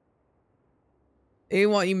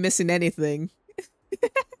didn't want you missing anything.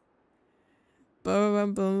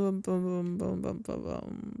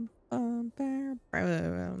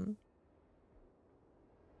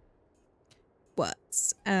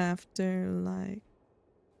 What's after like?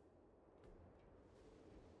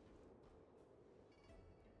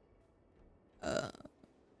 Oh,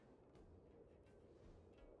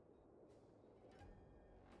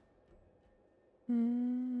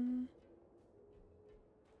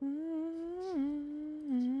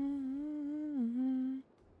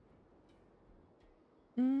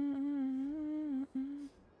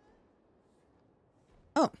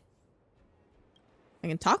 I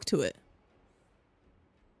can talk to it.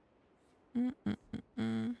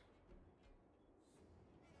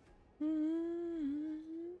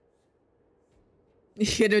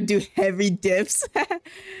 You're gonna do heavy dips.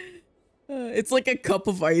 It's like a cup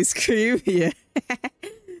of ice cream. Yeah.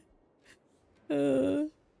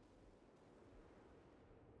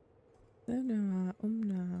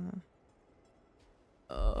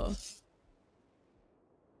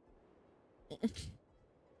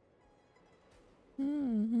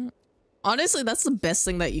 Honestly, that's the best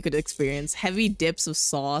thing that you could experience. Heavy dips of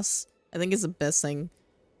sauce. I think is the best thing.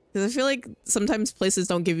 Because I feel like sometimes places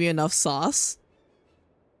don't give you enough sauce.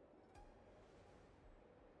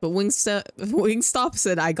 But Wingstop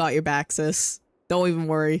said, I got your back, sis. Don't even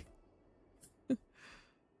worry.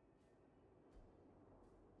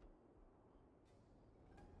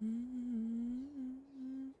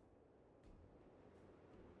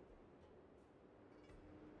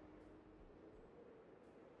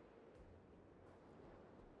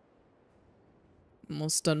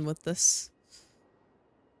 Almost done with this.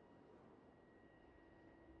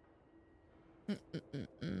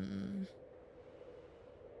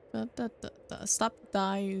 Stop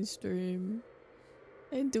dying, stream.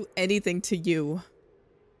 I didn't do anything to you.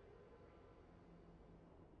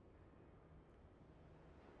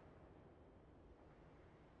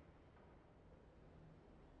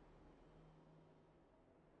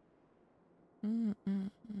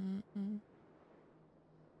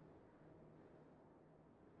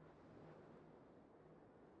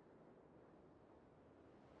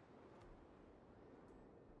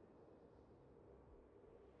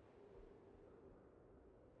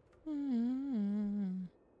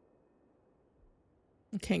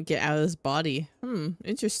 Can't get out of his body.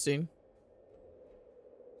 Interesting.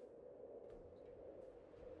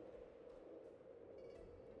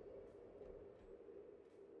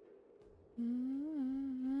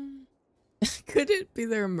 Could it be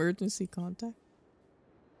their emergency contact?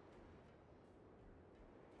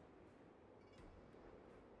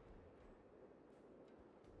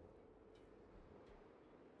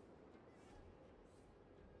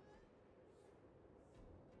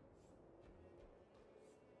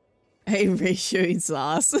 Hey, ratio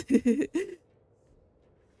sauce.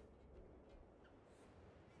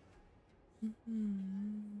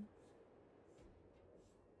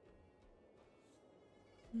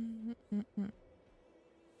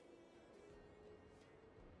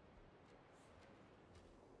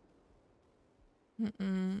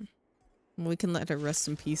 We can let her rest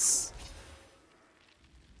in peace.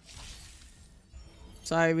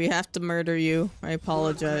 Sorry, we have to murder you. I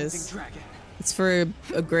apologize. It's for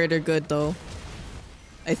a greater good, though.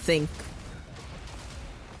 I think.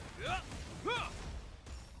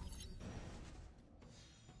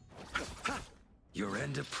 Your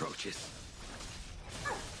end approaches.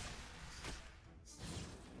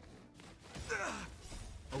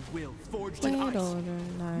 A will forged in ice.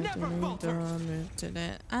 Never falters.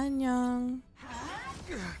 안녕.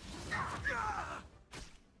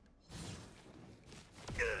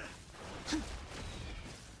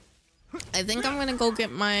 I think I'm gonna go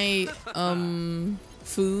get my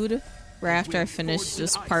food right after I finish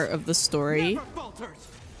this part of the story.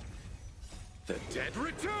 The dead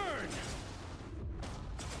return.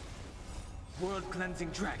 World cleansing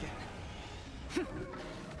dragon.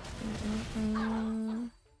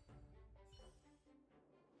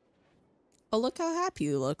 Oh, look how happy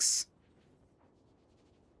he looks.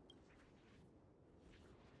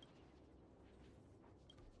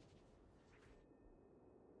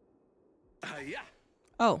 Yeah.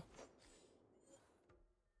 Oh.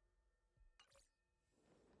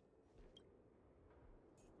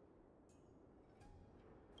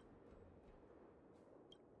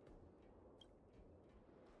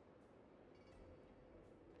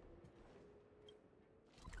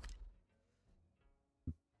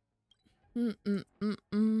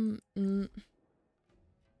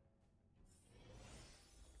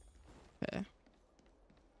 Okay.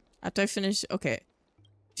 After I finish, okay.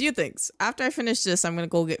 Few things. After I finish this, I'm gonna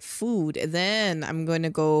go get food, and then I'm gonna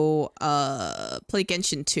go play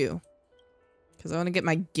Genshin 2. Because I want to get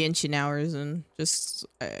my Genshin hours and just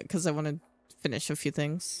because I want to finish a few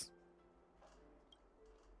things.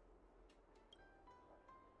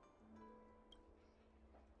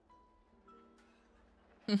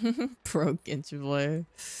 Pro Genshin player.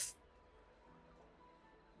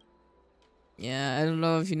 Yeah, I don't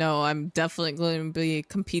know if you know, I'm definitely going to be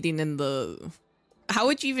competing in the... How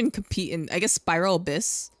would you even compete in, I guess, Spiral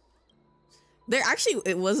Abyss? There actually,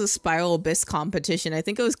 it was a Spiral Abyss competition. I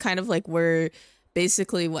think it was kind of like where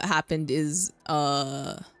basically what happened is,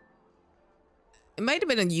 it might have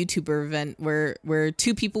been a YouTuber event where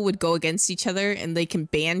two people would go against each other and they can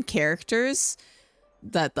ban characters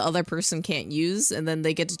that the other person can't use, and then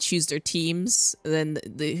they get to choose their teams. And then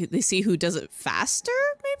they see who does it faster,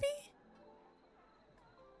 maybe?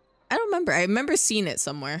 I don't remember. I remember seeing it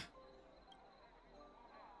somewhere.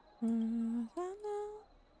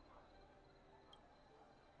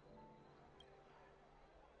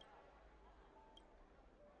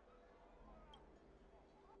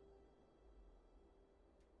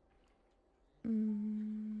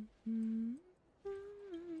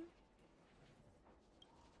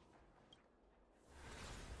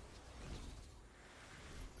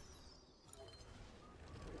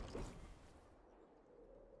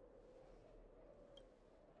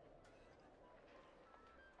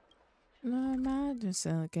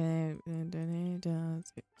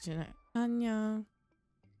 안녕.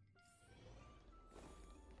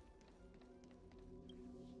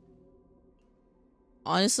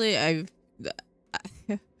 Honestly, I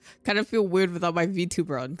kind of feel weird without my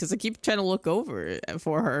VTuber on because I keep trying to look over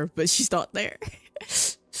for her, but she's not there.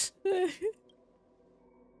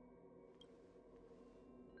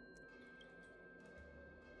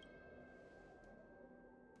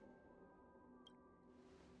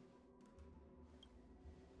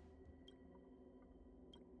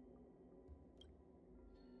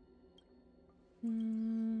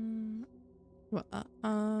 Well,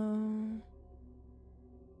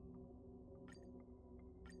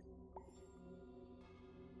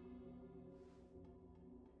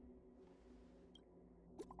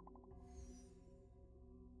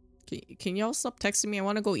 can y'all stop texting me? I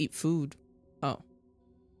want to go eat food. Oh.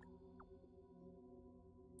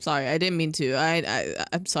 Sorry, I didn't mean to.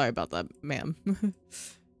 I'm sorry about that, ma'am.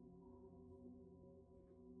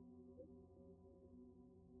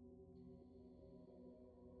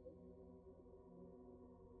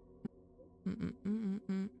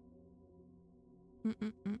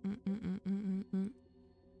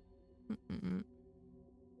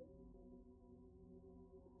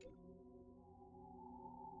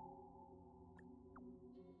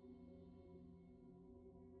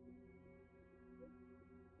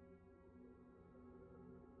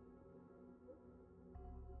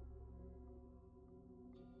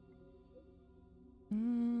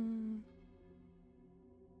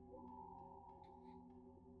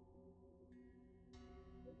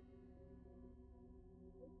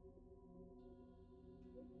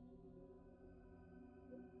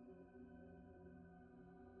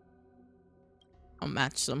 I'll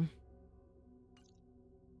match them.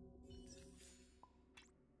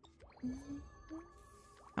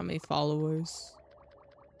 How many followers?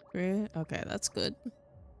 3? Okay, that's good.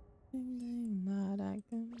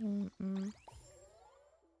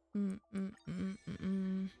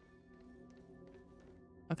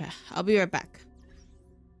 Okay, I'll be right back.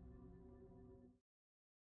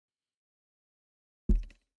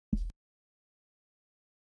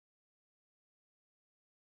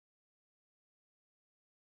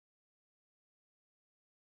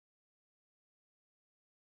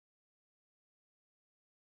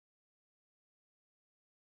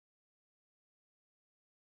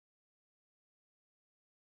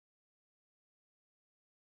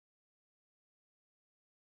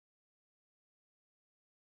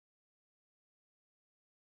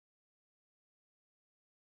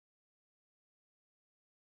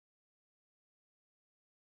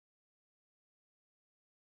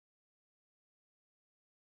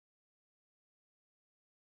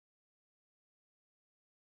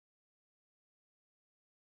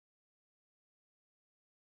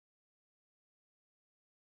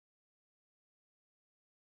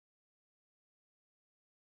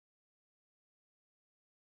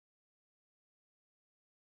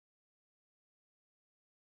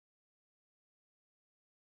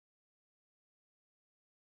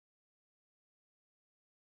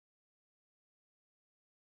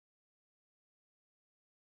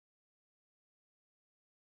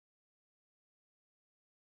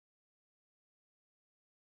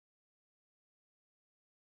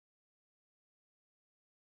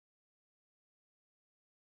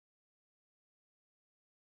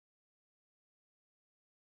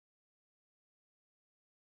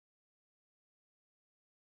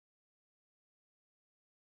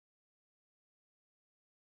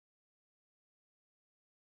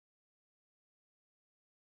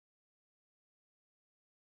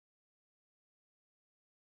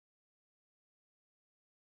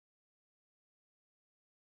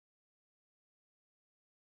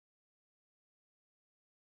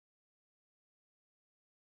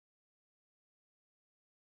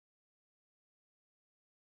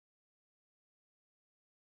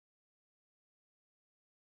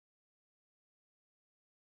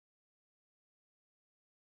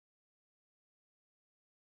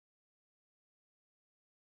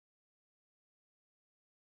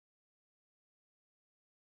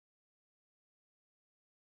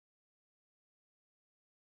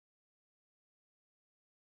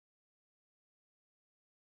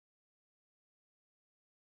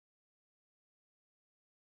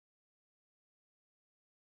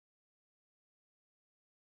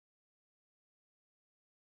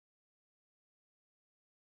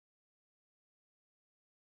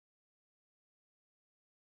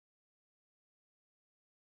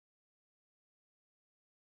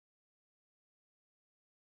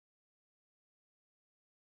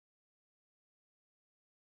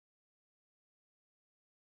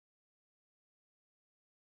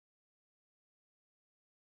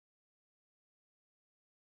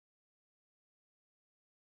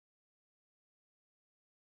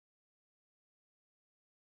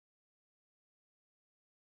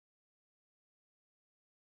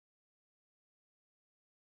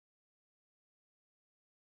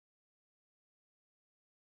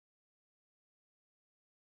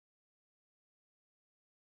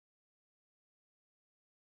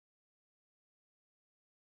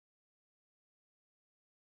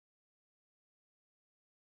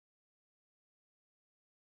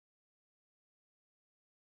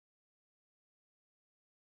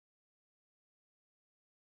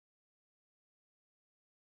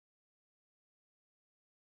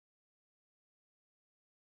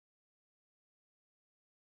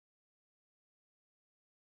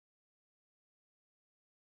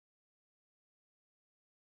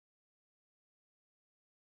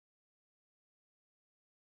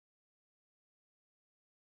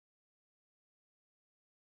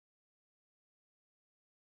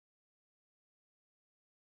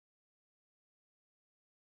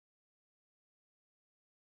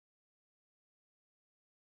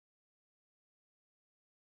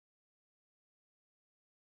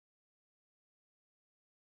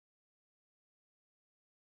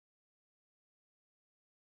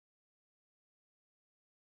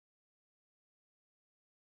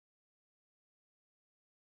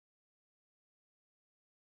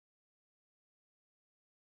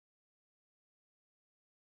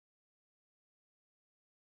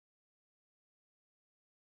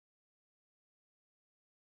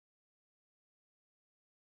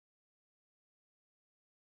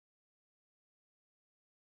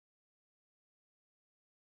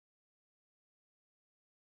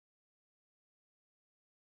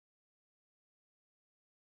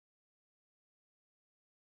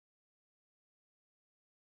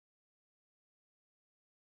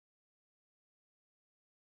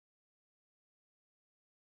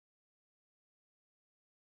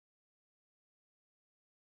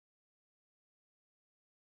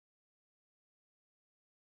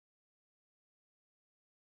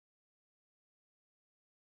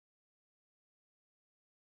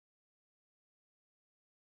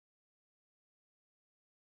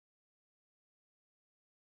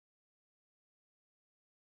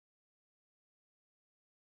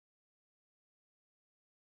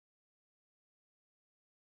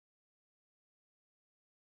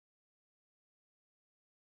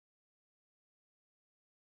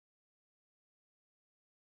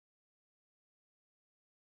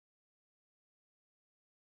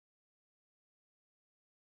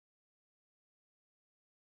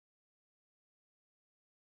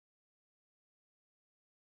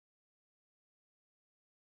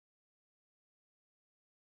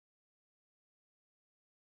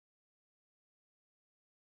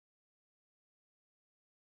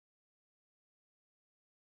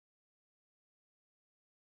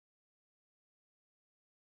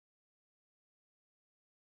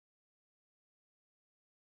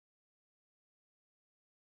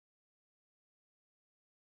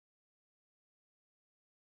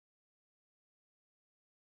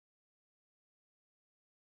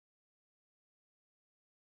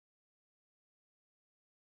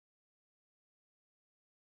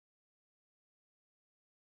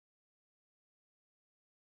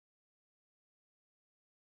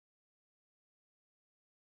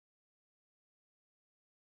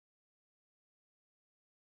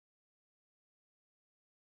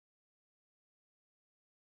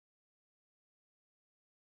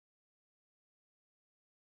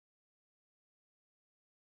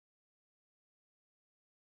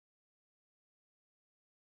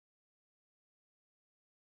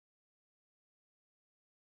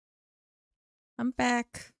 I'm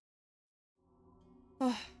back.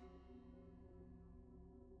 Oh.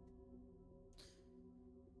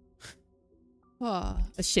 Oh,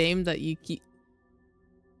 a shame that you keep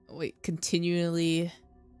continually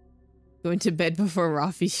going to bed before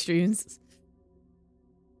Rafi streams.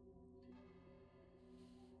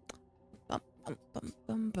 Bum, bum, bum,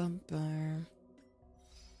 bum, bum, bum.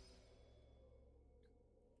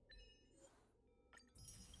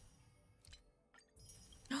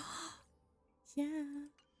 Yeah,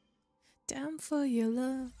 down for your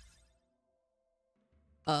love.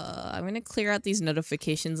 I'm gonna clear out these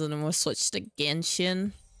notifications and then we'll switch to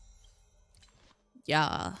Genshin.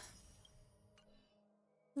 Yeah.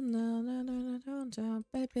 No, no, no, no, no,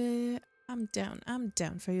 baby. I'm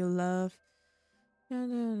down for your love. No,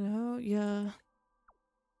 no, no, yeah.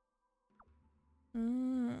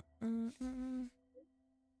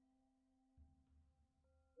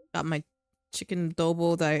 Got my chicken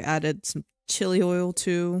adobo that I added some chili oil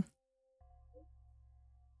to.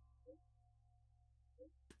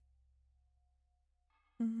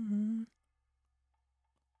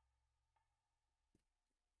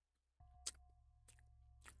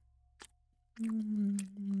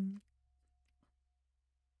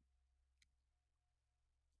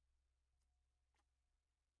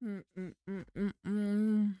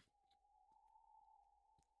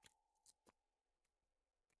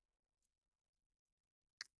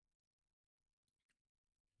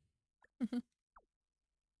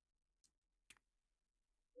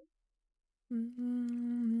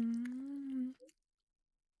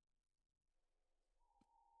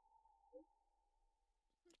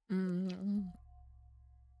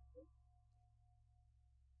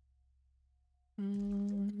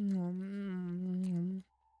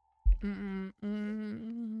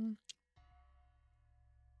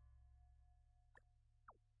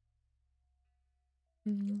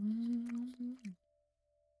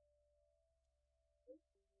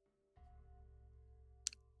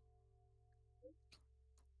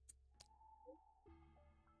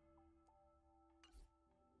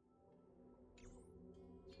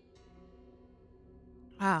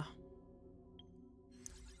 Ah.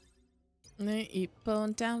 Eat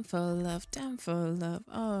bone down for love, down for love.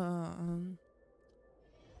 Oh.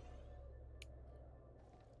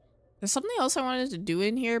 There's something else I wanted to do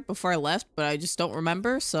in here before I left, but I just don't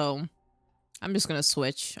remember, so I'm just gonna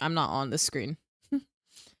switch. I'm not on the screen.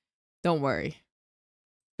 Don't worry.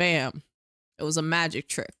 Bam. It was a magic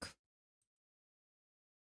trick.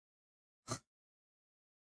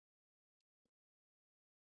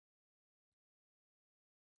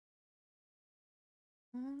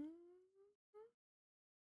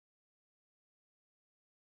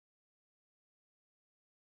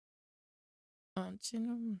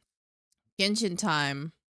 Genshin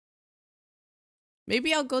time.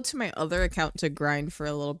 Maybe I'll go to my other account to grind for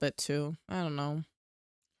a little bit too. I don't know.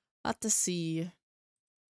 Lot to see.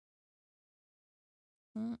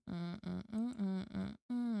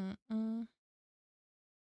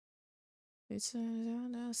 It's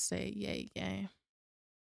say yay yay.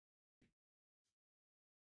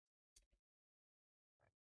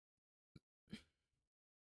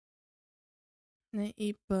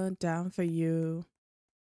 Eat bun down for you.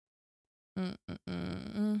 Bum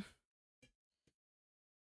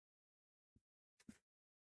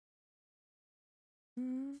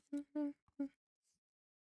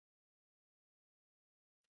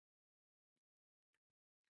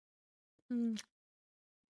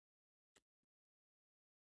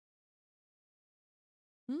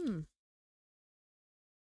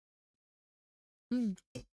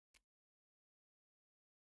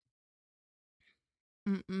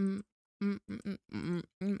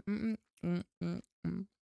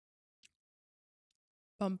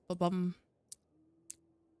bum bum.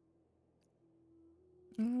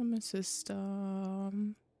 Oh, my sister. All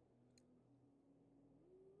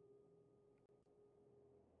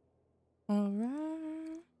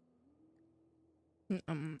right.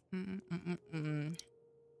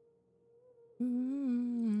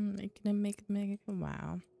 Make it.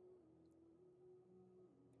 Wow.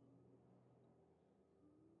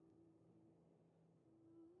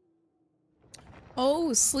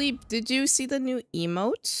 Oh, sleep. Did you see the new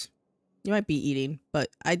emote? You might be eating, but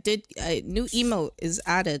I did. New emote is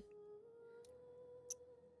added.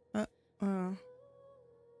 Nah.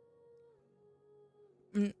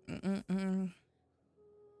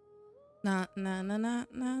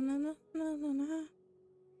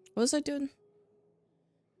 What was I doing?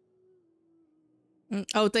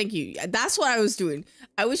 Oh, thank you. That's what I was doing.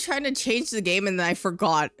 I was trying to change the game and then I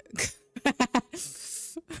forgot.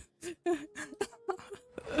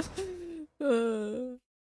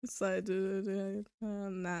 Slide.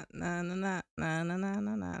 Na na na na na na na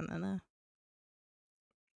na na na.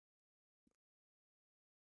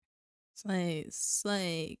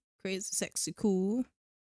 Slay, crazy, sexy, cool.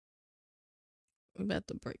 We're about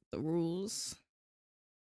to break the rules.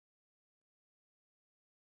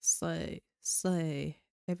 Slay,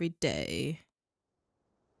 every day.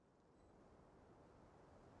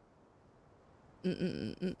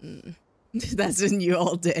 That's in you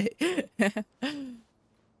all day.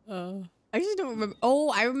 I actually don't remember.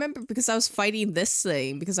 Oh, I remember because I was fighting this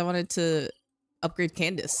thing because I wanted to upgrade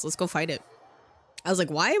Candace. Let's go fight it. I was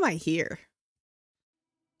like, why am I here?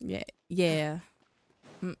 Yeah.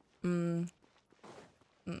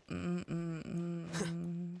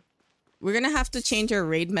 We're gonna have to change our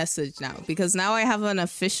raid message now because now I have an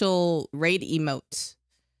official raid emote.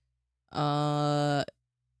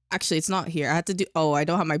 Actually, it's not here. I had to do. Oh, I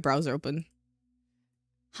don't have my browser open.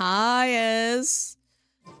 Hi, Ez.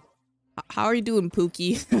 How are you doing,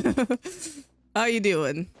 Pookie? How are you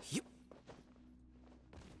doing?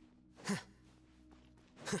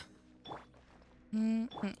 Shine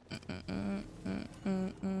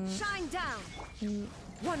down.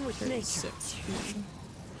 One with nature.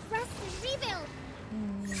 Rest and rebuild.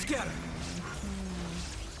 Scatter.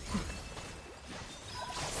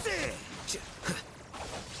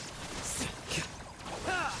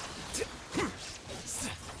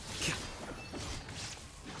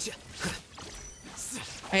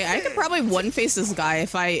 I could probably one face this guy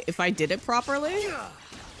if I did it properly.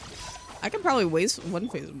 I could probably one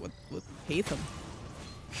face with Hatham.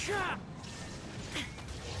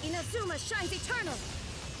 Inazuma shines eternal.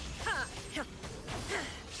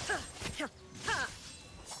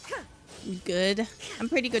 Good. I'm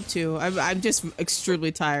pretty good too. I'm just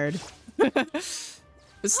extremely tired. But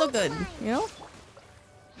still good, you know?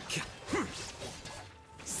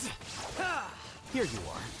 Here you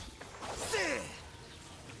are.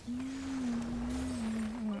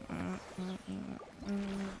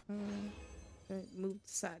 Move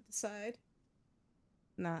side to side.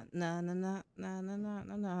 Nah.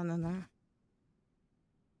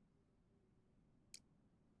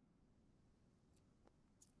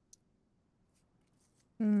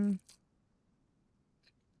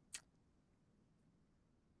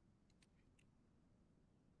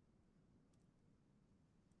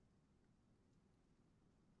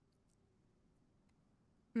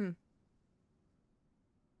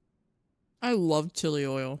 I love chili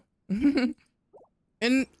oil.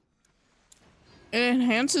 And it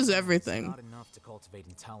enhances everything. Not enough to cultivate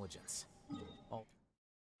intelligence.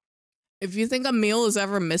 If you think a meal is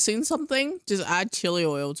ever missing something, just add chili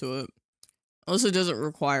oil to it. Unless it doesn't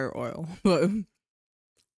require oil, but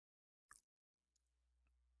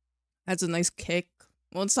that's a nice kick.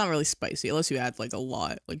 Well, it's not really spicy unless you add like a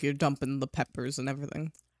lot, like you're dumping the peppers and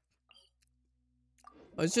everything.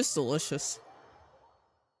 But it's just delicious.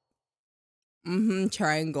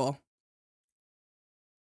 Triangle.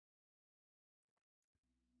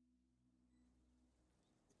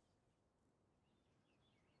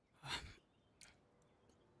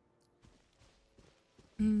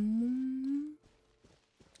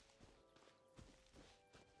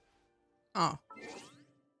 Oh.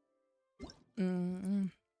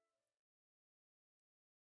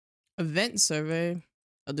 Event survey.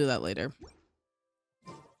 I'll do that later.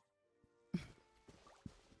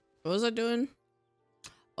 What was I doing?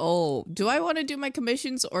 Oh, do I want to do my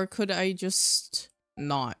commissions or could I just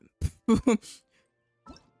not?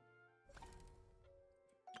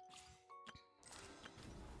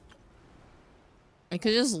 I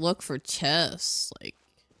could just look for chests, like.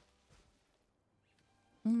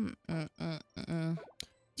 Do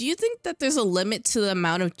you think that there's a limit to the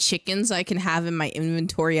amount of chickens I can have in my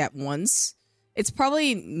inventory at once? It's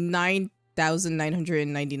probably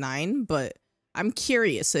 9,999, but I'm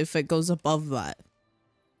curious if it goes above that.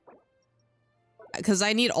 Because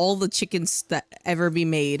I need all the chickens that ever be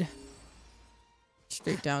made.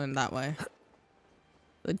 Straight down in that way.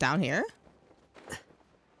 Down here?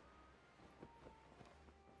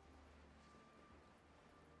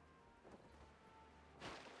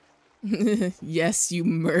 Yes, you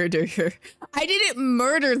murder her. I didn't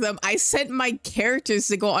murder them. I sent my characters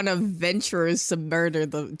to go on adventures to murder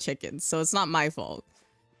the chickens. So it's not my fault.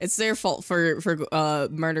 It's their fault for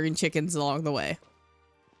murdering chickens along the way.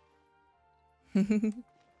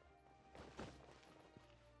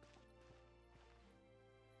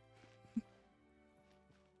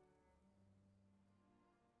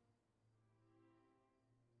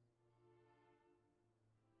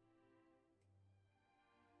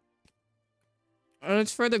 And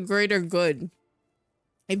it's for the greater good.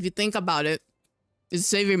 If you think about it, it's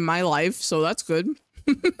saving my life, so that's good.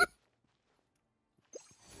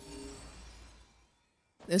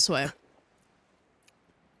 This way.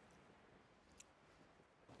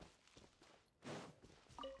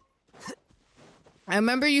 I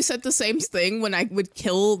remember you said the same thing when I would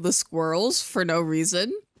kill the squirrels for no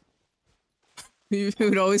reason. You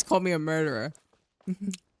would always call me a murderer.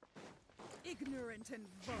 Ignorant and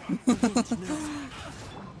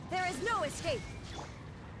There is no escape.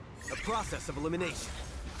 A process of elimination.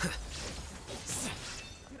 Did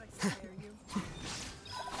I scare you?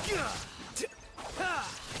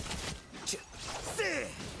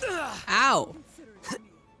 Ow. Consider it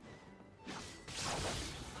me.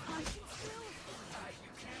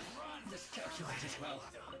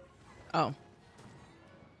 Oh.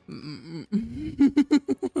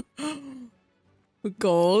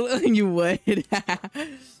 Gold? You would.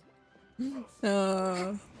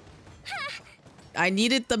 I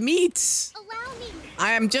needed the meat. Allow me.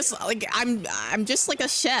 I'm just like a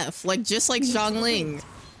chef, like just like Zhongling.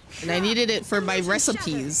 And I needed it for my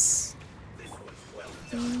recipes.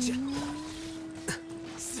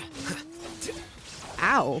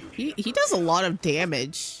 Ow. He does a lot of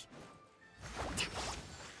damage.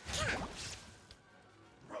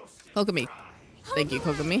 Kokomi. Thank you,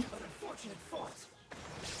 Kokomi.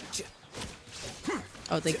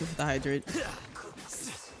 Oh, thank you for the hydrate.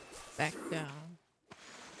 Back down.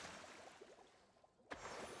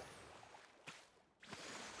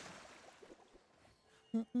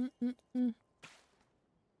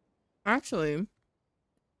 Actually,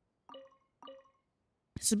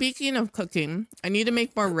 speaking of cooking, I need to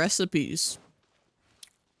make more recipes.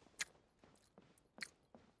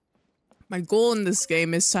 My goal in this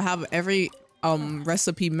game is to have every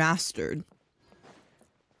recipe mastered.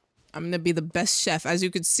 I'm gonna be the best chef. As you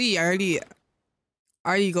can see, I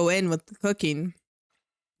already go in with the cooking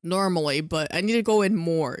normally, but I need to go in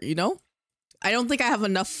more, you know? I don't think I have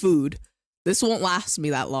enough food. This won't last me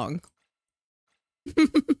that long.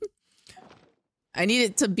 I need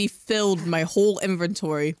it to be filled, my whole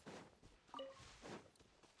inventory.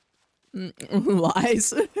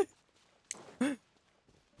 Lies.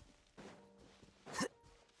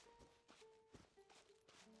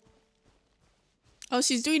 Oh,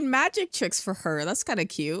 she's doing magic tricks for her. That's kind of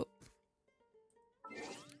cute.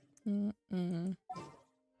 Turn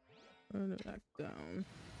it back down.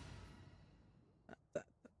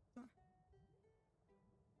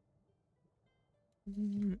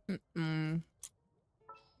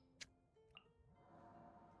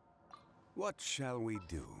 What shall we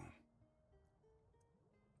do?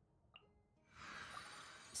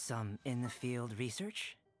 Some in-the-field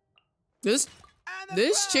research? This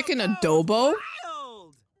chicken adobo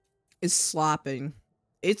is slapping.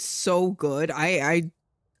 It's so good.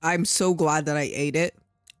 I'm so glad that I ate it.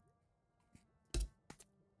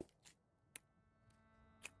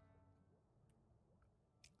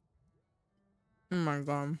 Oh my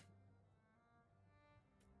god.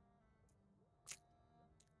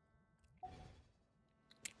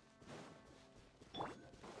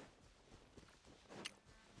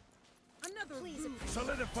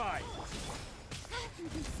 Solidify.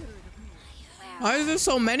 Why is there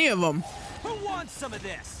so many of them? Who wants some of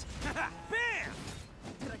this? Bam!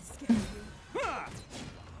 Did I scare you?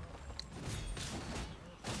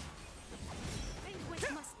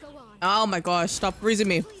 Banquet must go on. Oh my gosh, stop freezing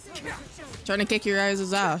me. Trying to kick your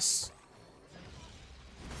guys' ass.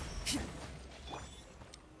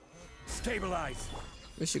 Stabilize.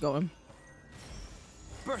 Where's she going?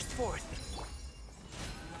 Burst forth.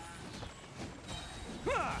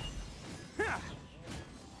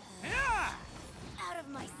 Out of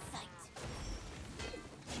my sight.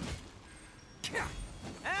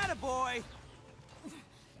 Attaboy!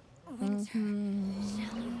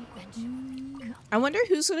 I wonder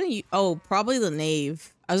who's gonna use. Oh, probably the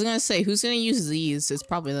knave. I was gonna say, who's gonna use these? It's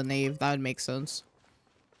probably the knave. That would make sense.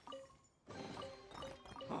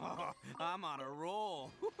 I'm on a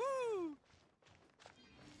roll.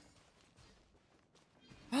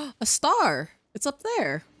 A star. It's up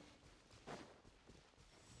there.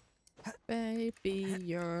 Baby,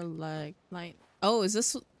 you're like light. Oh, is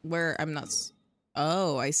this where I'm not?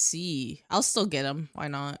 Oh, I see. I'll still get him. Why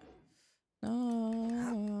not? All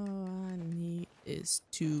I need is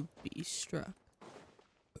to be struck.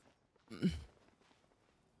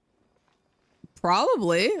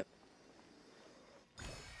 Probably.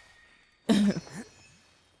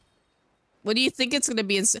 What do you think it's gonna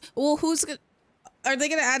be? Well, who's gonna? Are they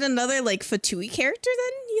gonna add another like Fatui character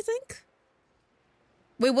then? You think?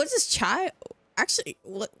 Wait, what does Chai? Actually,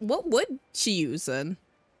 what would she use then?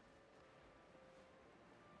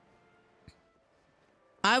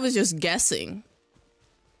 I was just guessing.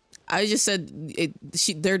 I just said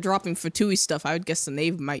they're dropping Fatui stuff. I would guess the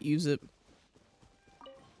Navy might use it.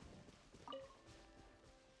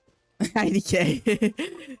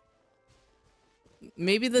 IDK.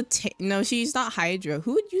 Maybe no, she's not Hydra.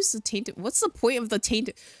 Who would use the tainted? What's the point of the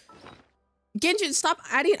tainted? Genjin, stop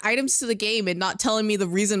adding items to the game and not telling me the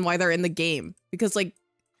reason why they're in the game. Because like,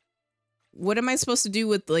 what am I supposed to do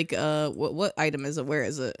with like what item is it? Where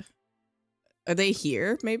is it? Are they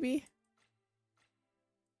here? Maybe.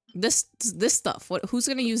 This stuff. Who's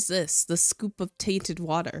gonna use this? The scoop of tainted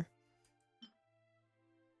water.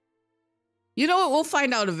 You know what? We'll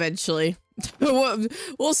find out eventually.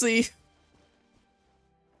 We'll see.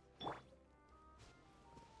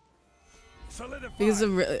 Because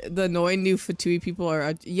the annoying new Fatui people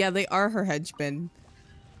are... Yeah, they are her henchmen.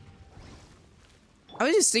 I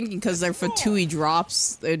was just thinking because they're Fatui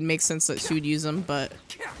drops, it would make sense that she would use them, but...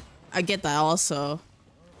 I get that also.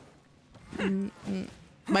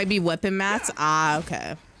 Might be weapon mats? Ah,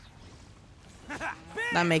 okay.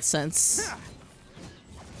 That makes sense.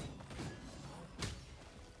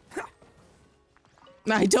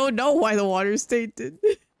 I don't know why the water's tainted.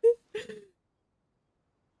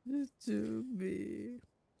 To be.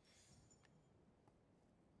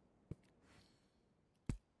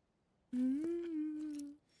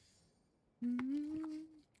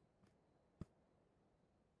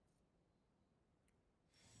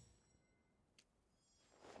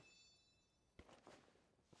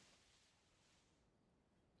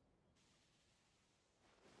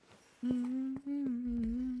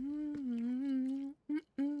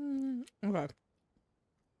 Okay.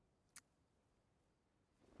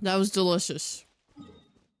 That was delicious.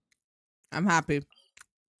 I'm happy.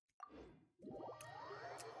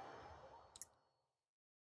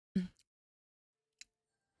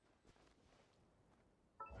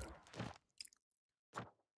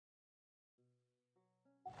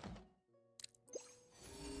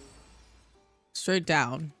 Straight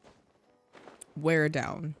down. Where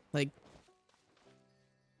down? Like...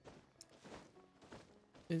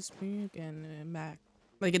 Is me again and back.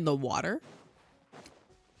 Like in the water?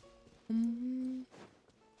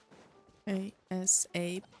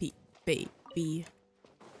 ASAP, baby.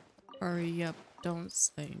 Hurry up, don't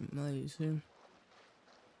say lazy.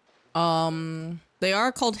 They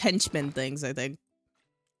are called henchmen things, I think.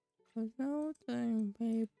 No thing,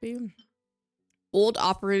 baby. Old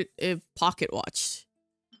operative pocket watch.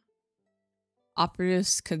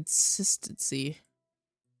 Operative's consistency.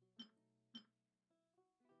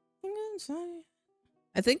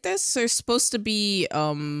 I think they're supposed to be,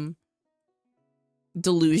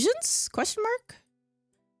 delusions? Question mark?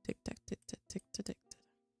 Tick tack tick tack tick tack tick tack.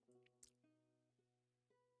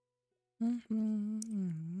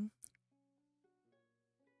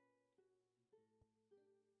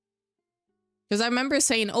 Because I remember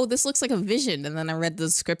saying, oh, this looks like a vision, and then I read the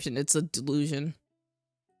description. It's a delusion.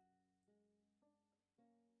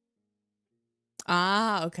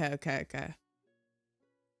 Ah, okay, okay, okay.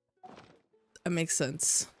 That makes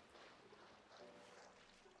sense.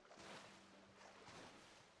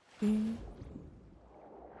 Oh,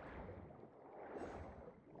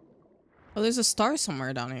 there's a star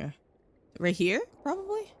somewhere down here. Right here,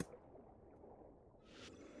 probably?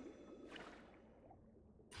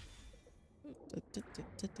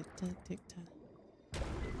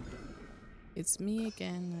 It's me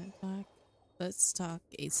again. Let's talk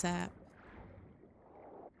ASAP.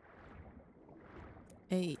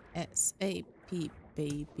 ASAP,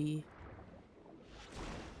 baby.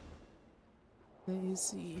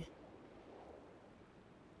 Lazy.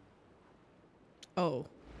 Oh.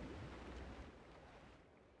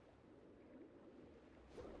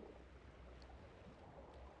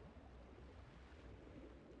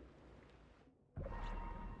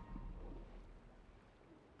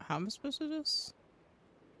 How am I supposed to do this?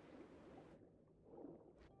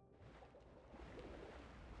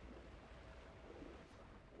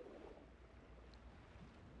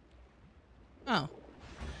 Oh.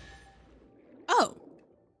 Oh.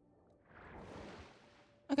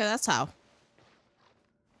 Okay, that's how.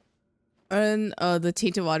 And the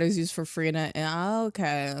tainted water is used for free and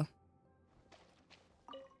okay.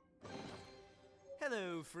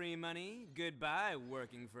 Hello, free money. Goodbye,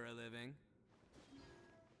 working for a living.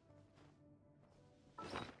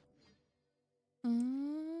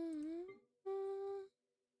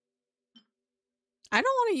 I don't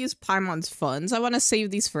want to use Paimon's funds. I want to save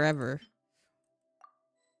these forever.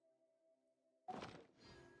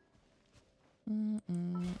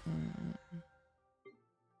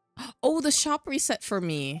 Oh, the shop reset for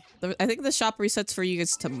me. I think the shop resets for you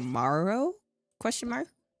guys tomorrow? Question mark?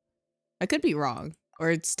 I could be wrong. Or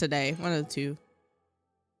it's today. One of the two.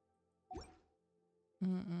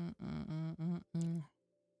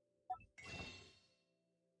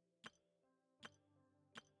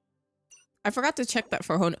 I forgot to check that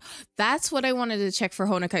for Hon. That's what I wanted to check for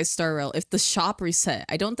Honokai's Star Rail. If the shop reset.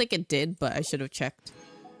 I don't think it did, but I should have checked.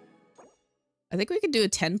 I think we could do a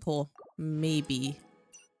 10 pull. Maybe.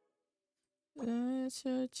 That's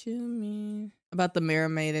what you mean. About the Mirror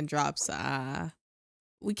Maiden drops.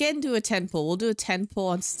 We can do a 10 pull. We'll do a 10 pull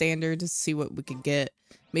on standard to see what we can get.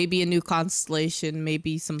 Maybe a new constellation.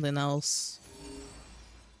 Maybe something else.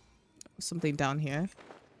 Something down here.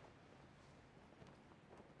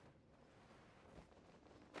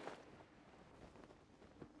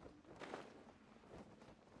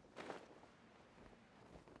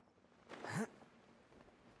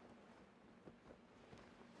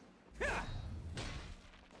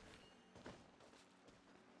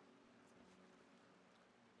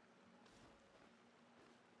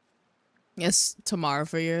 Yes, tomorrow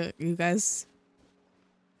for you guys.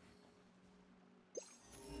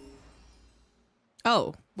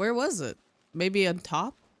 Oh, where was it? Maybe on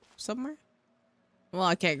top somewhere? Well,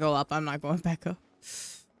 I can't go up. I'm not going back up.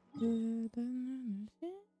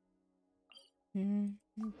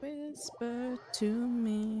 Whisper to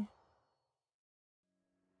me.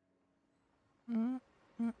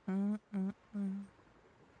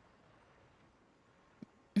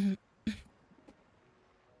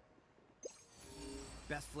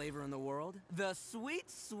 Best flavor in the world? The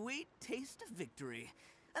sweet, sweet taste of victory.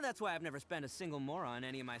 And that's why I've never spent a single more on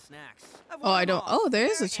any of my snacks. Oh, I don't. Oh, there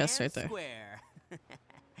is a chest right there. Square.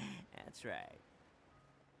 That's right.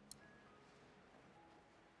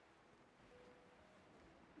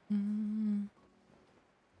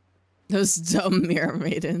 Those dumb mirror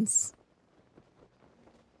maidens.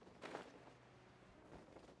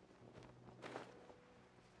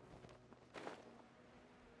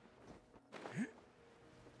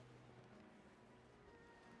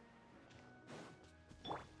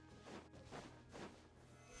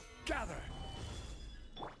 Gather.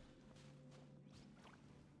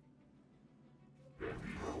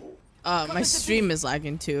 My stream is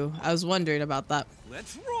lagging too. I was wondering about that.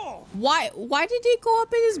 Let's roll. Why did he go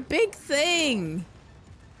up in his big thing?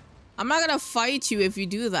 I'm not gonna fight you if you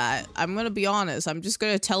do that. I'm gonna be honest. I'm just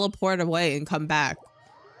gonna teleport away and come back.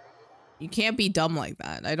 You can't be dumb like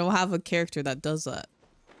that. I don't have a character that does that.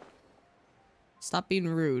 Stop being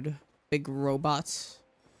rude, big robot.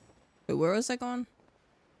 Wait, where was I going?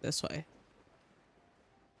 This way.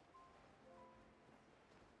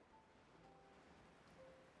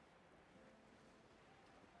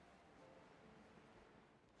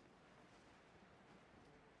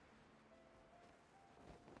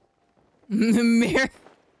 Mirror.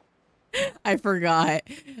 I forgot.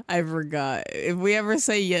 If we ever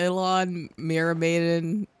say Yelon, Mirror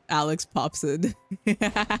Maiden, Alex pops in. Live.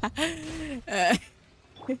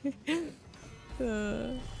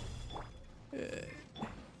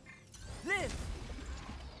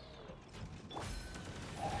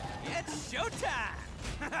 It's showtime.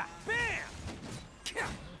 Bam.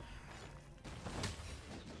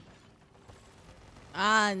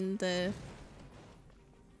 And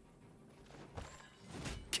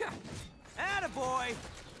Attaboy!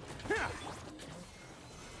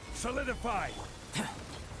 Solidify.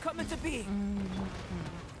 Coming to be.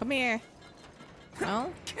 come here.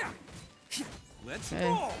 No? Let's Okay.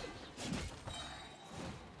 roll.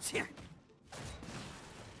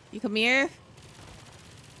 You come here.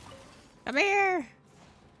 Come here.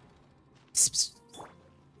 Psst, psst.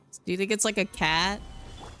 Do you think it's like a cat?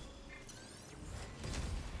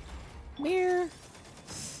 Come here.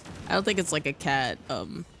 I don't think it's like a cat.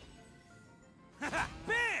 Bam.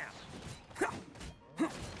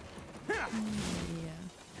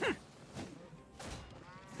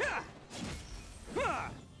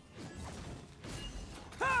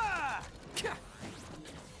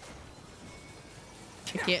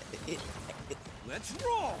 I can't. Let's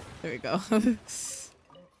roll. There we go. Can't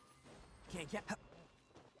get.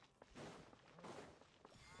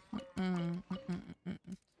 I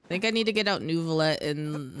think I need to get out Nuvolette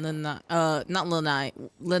and Lynette. Not Lynette.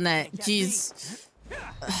 Jeez.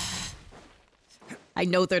 I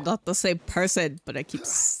know they're not the same person, but I keep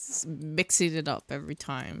mixing it up every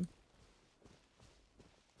time.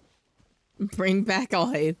 Bring back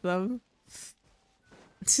all hate them.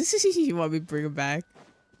 You want me to bring them back?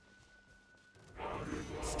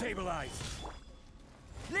 Stabilize.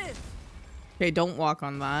 Live. Okay, don't walk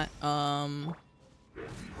on that. Attaboy!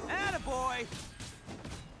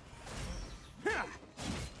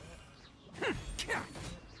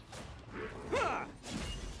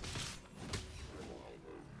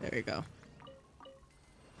 There we go.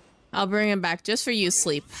 I'll bring him back just for you,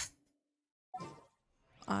 Sleep.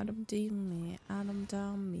 Adam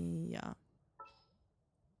down me, yeah.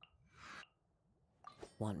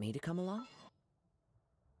 Want me to come along?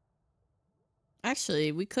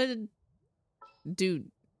 Actually, we could do...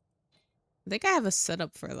 I think I have a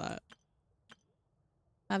setup for that.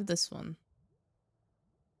 I have this one.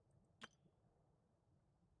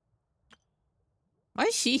 Why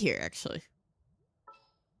is she here, actually?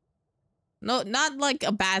 No, not like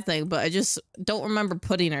a bad thing, but I just don't remember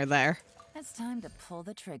putting her there. It's time to pull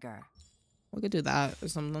the trigger. We could do that or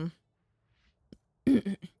something.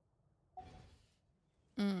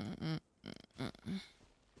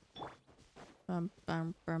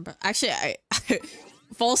 Actually, I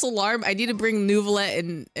false alarm. I need to bring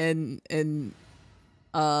Nouvelette and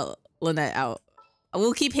Lynette out.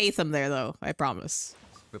 We'll keep Hatham there though. I promise.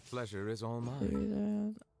 The pleasure is all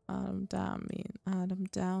mine. Adam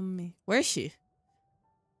down me. Where is she? I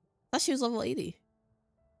thought she was level 80.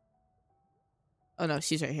 Oh no,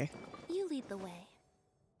 she's right here. You lead the way.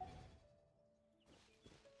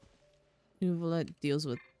 Nouvelette deals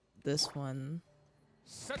with this one.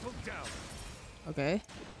 Settle down. Okay.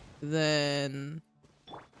 Then...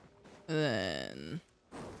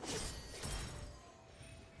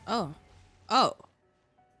 Oh. Oh.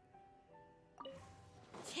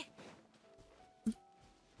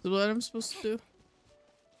 So what I'm supposed to do?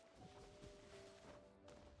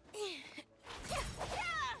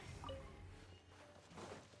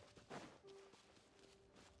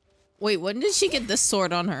 Wait, when did she get this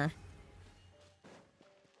sword on her?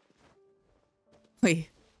 Wait.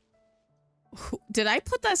 Did I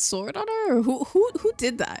put that sword on her? Or who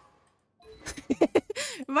did that?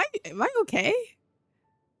 am I okay?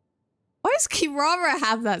 Why does Kirara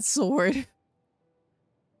have that sword?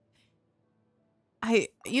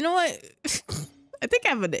 You know what? I think I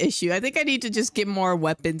have an issue. I think I need to just get more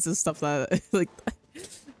weapons and stuff that like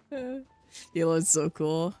that. Yellow's so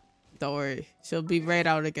cool. Don't worry. She'll be right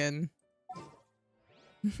out again.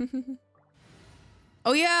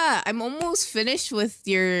 Oh yeah, I'm almost finished with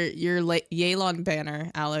your Yelan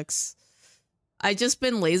banner, Alex. I just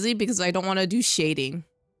been lazy because I don't want to do shading.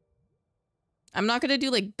 I'm not gonna do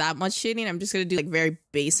like that much shading. I'm just gonna do like very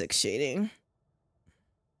basic shading.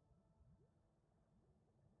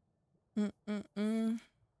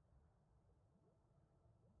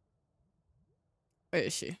 Where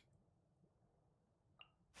is she?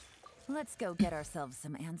 Let's go get ourselves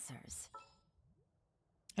some answers.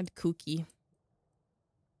 And Cookie.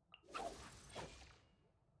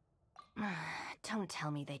 Don't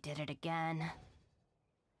tell me they did it again.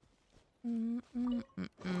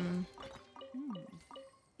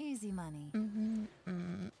 Easy money.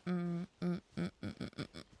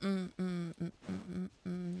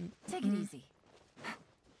 Take it easy.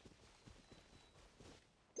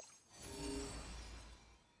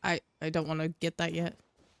 I don't want to get that yet.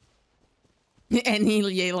 Any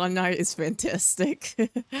Yelan art is fantastic.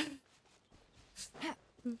 Take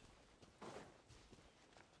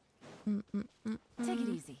it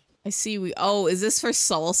easy. I see oh, is this for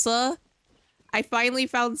Salsa? I finally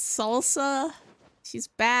found Salsa. She's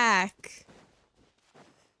back.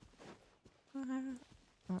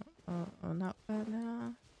 Oh, not bad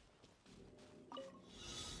now.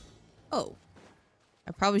 Oh.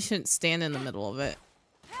 I probably shouldn't stand in the middle of it.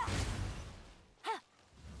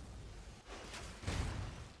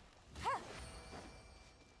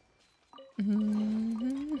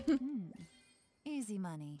 Easy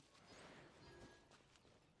money.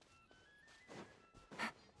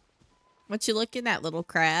 What you looking at, little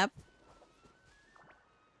crab?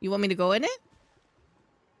 You want me to go in it?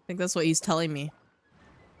 I think that's what he's telling me.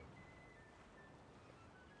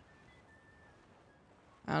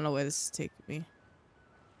 I don't know where this is taking me.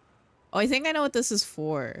 Oh, I think I know what this is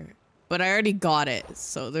for. But I already got it,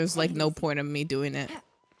 so there's like no point of me doing it.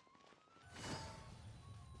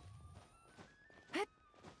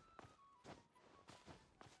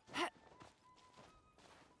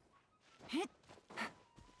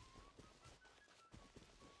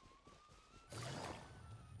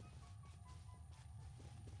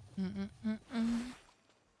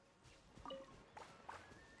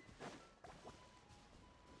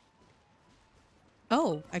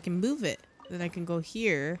 Oh, I can move it. Then I can go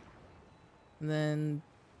here. And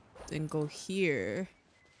then go here.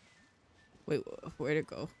 Wait, where'd it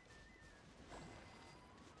go?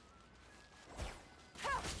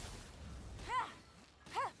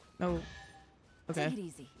 No. Okay. Take it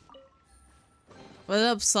easy. What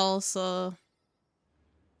up, Salsa?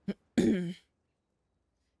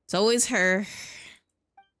 It's always her.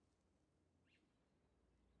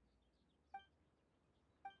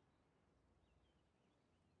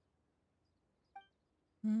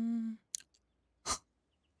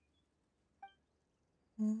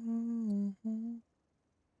 Da,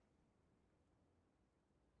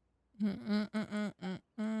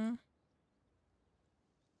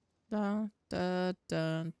 da,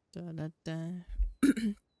 da, da, da, da.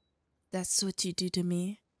 That's what you do to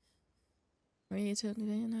me. Wait,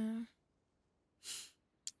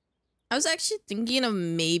 I was actually thinking of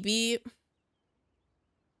maybe,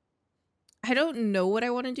 I don't know what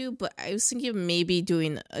I want to do, but I was thinking of maybe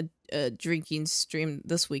doing a drinking stream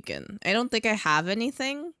this weekend. I don't think I have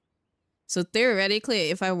anything. So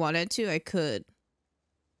theoretically, if I wanted to, I could.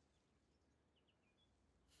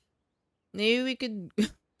 Maybe we could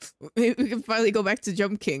maybe we can finally go back to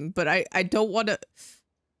Jump King, but I don't want to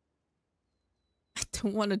I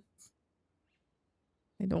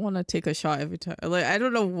don't want to take a shot every time. Like, I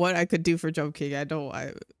don't know what I could do for Jump King.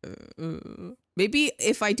 Maybe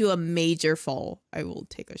if I do a major fall, I will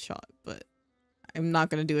take a shot, but I'm not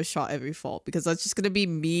going to do a shot every fall because that's just going to be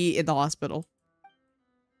me in the hospital.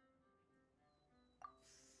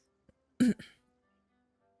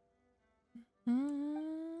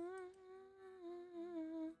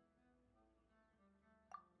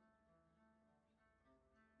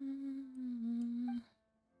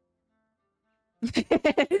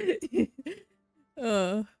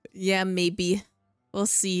 Yeah, maybe. We'll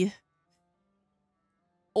see.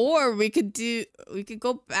 Or we could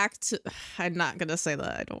go back to, I'm not gonna say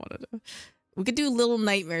that, I don't want to. We could do Little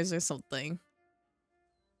Nightmares or something.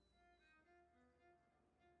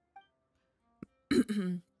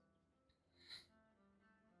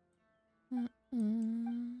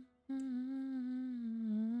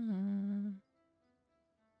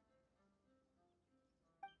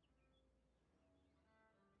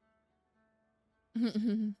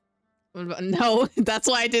 What about, no, that's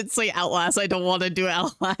why I didn't say Outlast. I don't want to do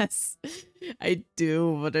Outlast. I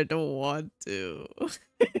do, but I don't want to.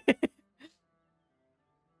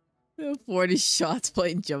 40 shots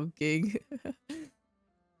playing Jump King.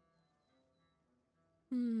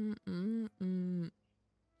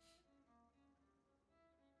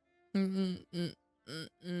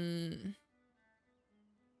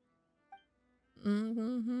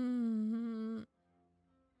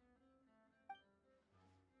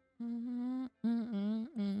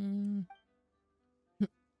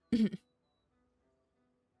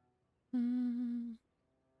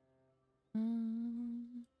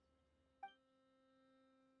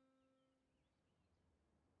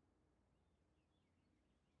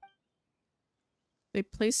 They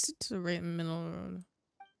placed it to the right middle of the road.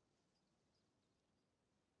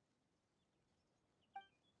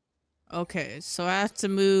 Okay, so I have to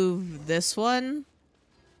move this one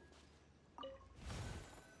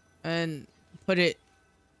and put it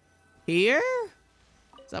here?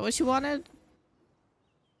 Is that what you wanted?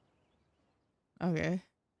 Okay,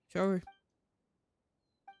 sure.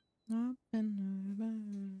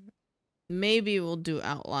 Maybe we'll do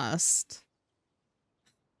Outlast.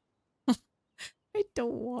 I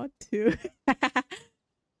don't want to.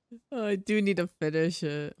 Oh, I do need to finish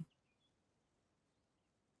it.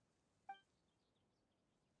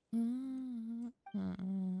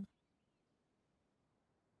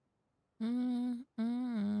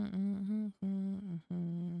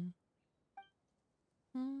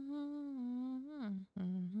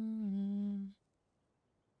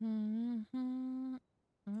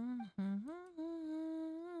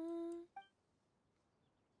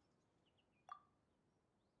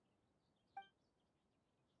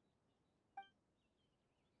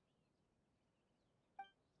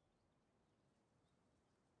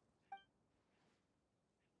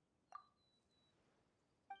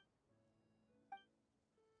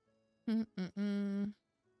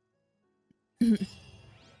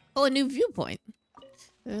 Oh, a new viewpoint.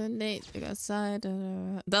 Nate, look outside.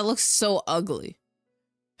 That looks so ugly.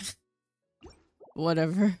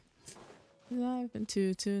 Whatever. Dive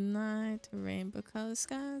into tonight, rainbow color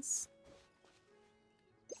skies.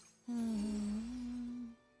 That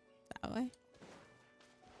way.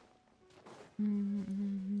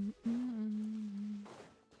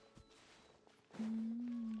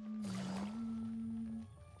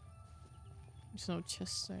 There's no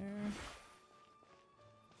chest there.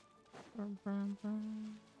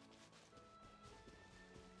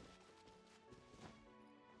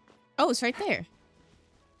 Oh, it's right there.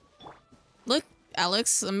 Look,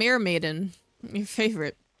 Alex, a mirror maiden. Your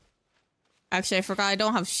favorite. Actually, I forgot I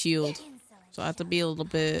don't have shield. So I have to be a little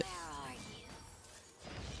bit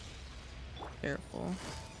careful.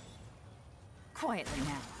 Quietly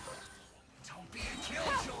now. Don't be a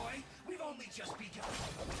killjoy. We've only just begun.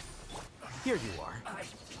 Here you are. I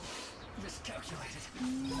miscalculated.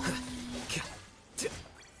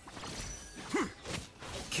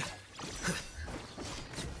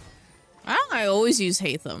 I always use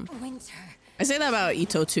Hatham. Winter. I say that about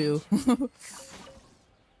Ito too.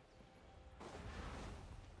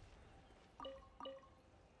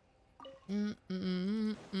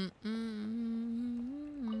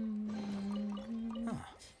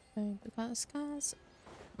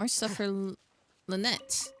 More stuff for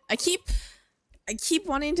Lynette. I keep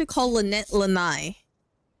wanting to call Lynette Lanai.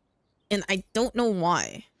 And I don't know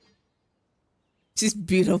why. She's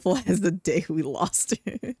beautiful as the day we lost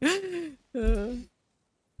her.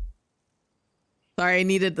 Sorry, I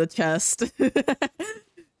needed the chest.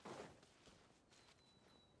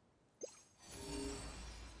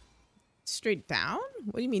 Straight down?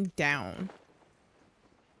 What do you mean down?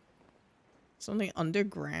 Something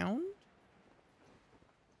underground?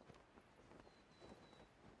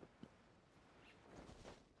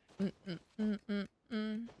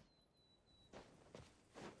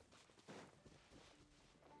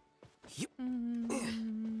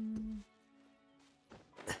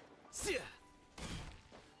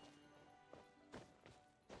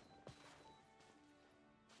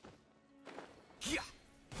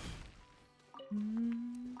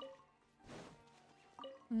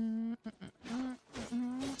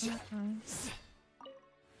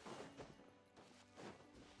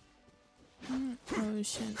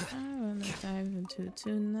 Ocean, I wanna dive into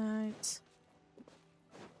tonight.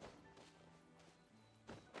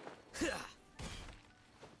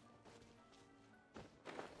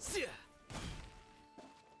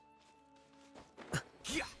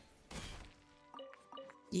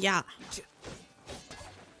 Yeah.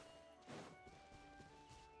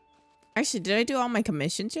 Actually, did I do all my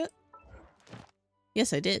commissions yet?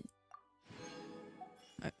 Yes, I did.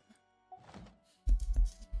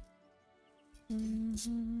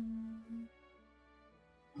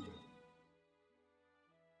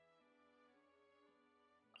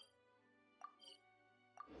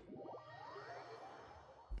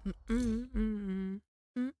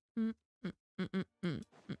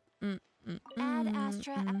 Ad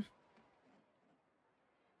Astra.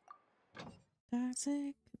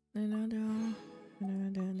 Toxic.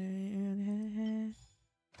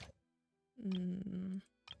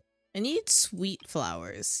 I need sweet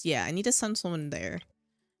flowers. Yeah, I need to send someone there.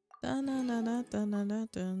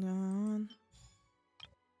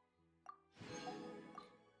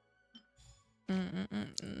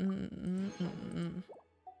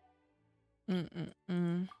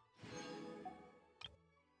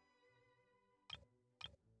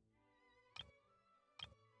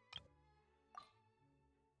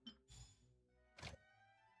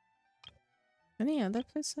 Any other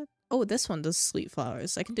place that... Oh, this one does sweet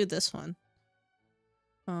flowers. I can do this one.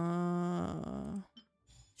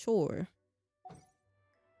 Sure.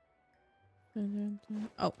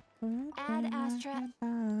 Oh. Ad Astra.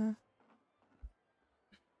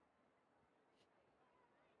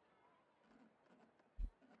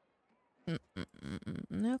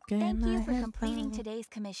 Okay. Thank you for completing today's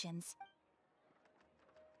commissions.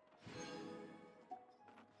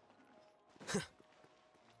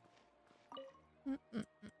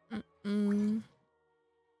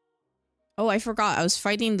 Oh, I forgot. I was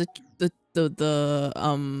fighting the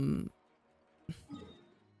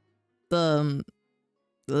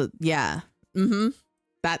yeah.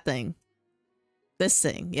 That thing. This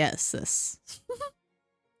thing. Yes, this.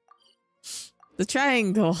 The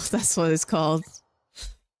triangle. That's what it's called.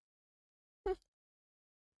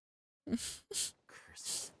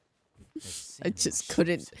 I just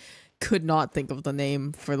could not think of the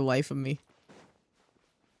name for the life of me.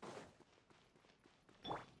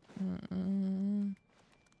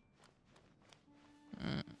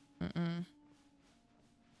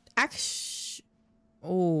 Actually,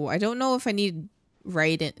 oh, I don't know if I need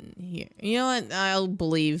right in here. You know what?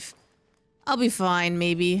 I'll be fine,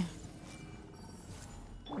 maybe.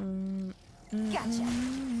 Gotcha.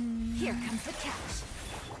 Here comes the cash.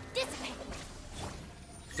 Dissipate.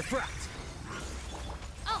 Defract.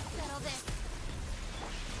 I'll settle this.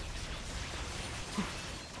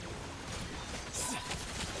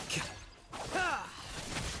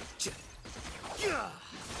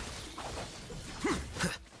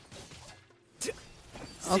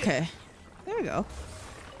 Okay. There we go.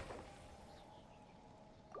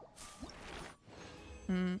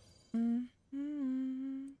 I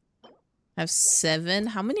have 7.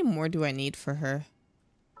 How many more do I need for her?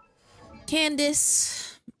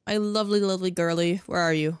 Candace, my lovely, lovely girly. Where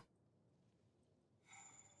are you?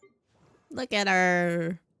 Look at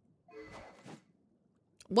her.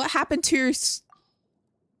 What happened to your...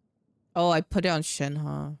 Oh, I put it on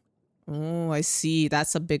Shenhe. Oh, I see.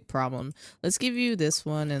 That's a big problem. Let's give you this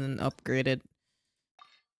one and then upgrade it.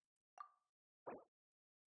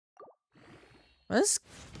 What's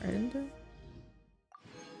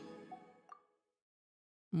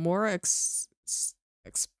more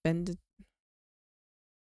expended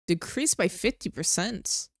decreased by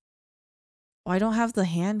 50%. Oh, I don't have the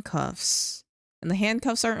handcuffs. And the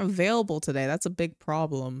handcuffs aren't available today. That's a big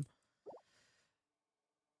problem.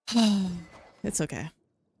 It's okay.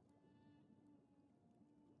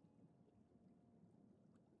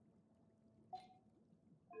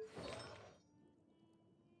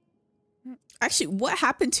 Actually, what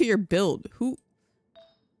happened to your build?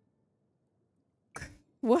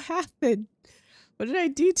 What happened? What did I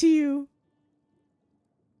do to you?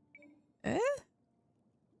 Eh?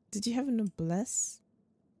 Did you have a noblesse?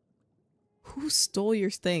 Who stole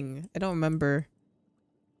your thing? I don't remember.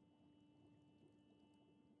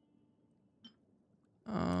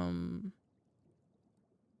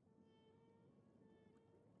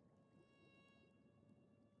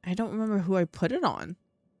 I don't remember who I put it on.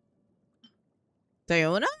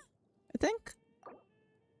 Diona? I think.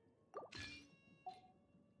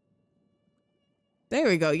 There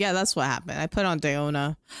we go. Yeah, that's what happened. I put on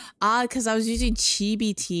Diona. Ah, because I was using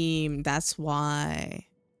Chibi Team. That's why.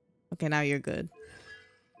 Okay, now you're good.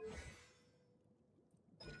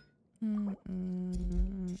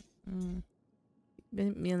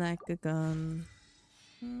 Bit me like a gun.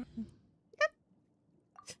 Look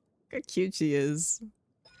how cute she is.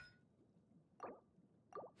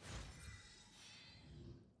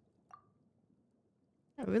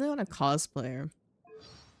 I really want to cosplay her.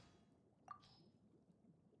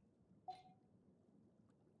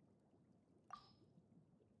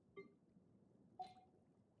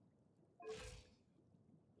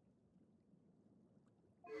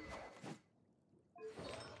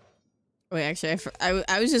 Wait, actually,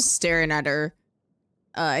 I was just staring at her.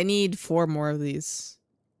 I need 4 more of these.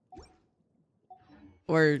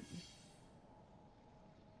 Or...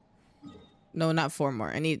 No, not 4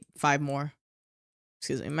 more. I need 5 more.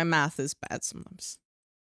 Excuse me, my math is bad sometimes.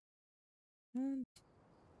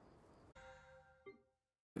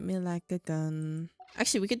 Me like a gun.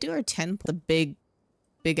 Actually, we could do our 10. The big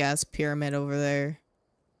ass pyramid over there.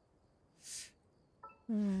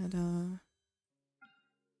 And,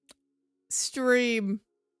 stream.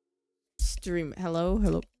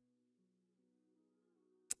 Hello.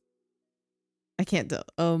 I can't do.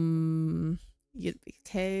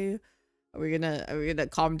 Okay. Are we gonna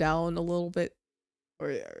calm down a little bit, or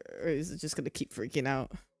is it just gonna keep freaking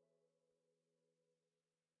out?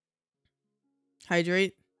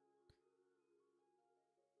 Hydrate.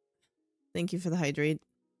 Thank you for the hydrate.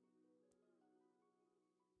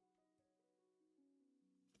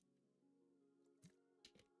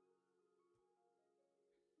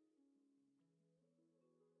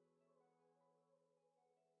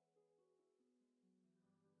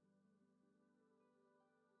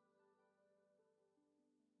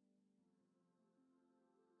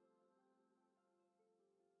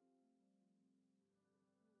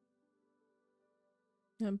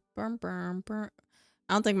 I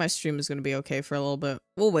don't think my stream is gonna be okay for a little bit.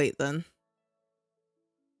 We'll wait then.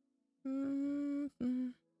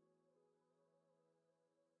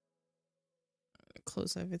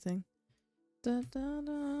 Close everything.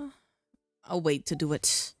 I'll wait to do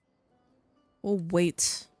it. We'll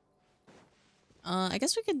wait. I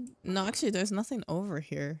guess we could... No, actually, there's nothing over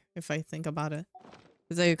here, if I think about it.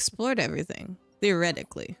 Because I explored everything.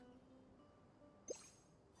 Theoretically.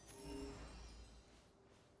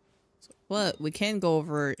 So, but we can go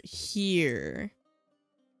over here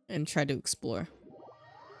and try to explore.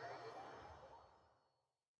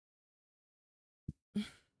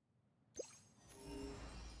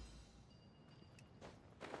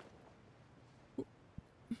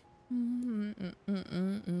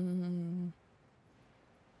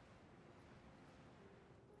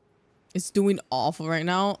 It's doing awful right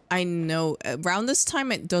now. I know. Around this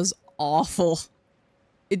time, it does awful.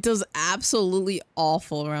 It does absolutely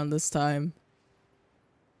awful around this time.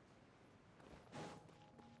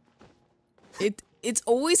 It's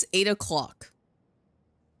always 8 o'clock.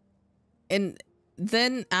 And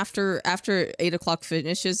then after 8 o'clock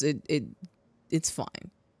finishes, it's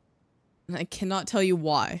fine. And I cannot tell you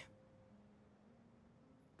why.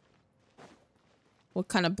 What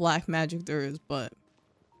kind of black magic there is, but...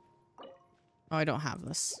 Oh, I don't have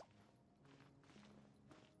this.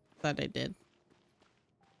 Thought I did.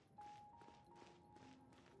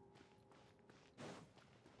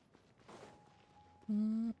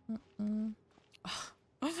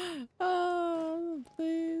 Oh,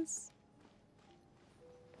 please.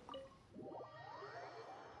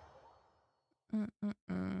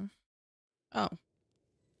 Oh.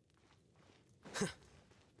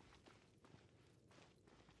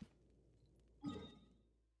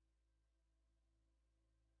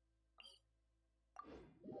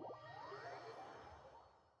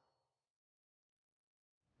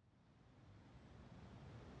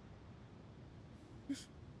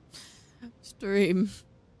 stream.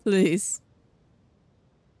 Please.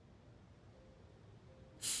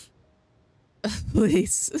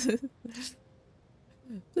 Please.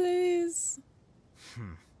 Please.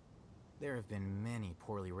 There have been many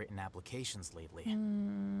poorly written applications lately.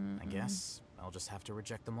 I guess I'll just have to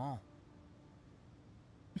reject them all.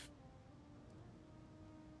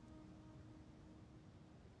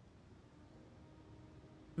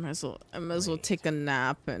 I might as well take a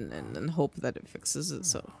nap and hope that it fixes it.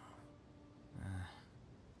 So.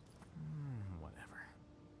 Whatever.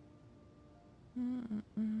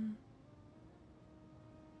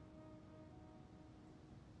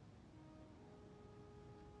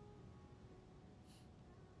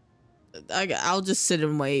 I'll just sit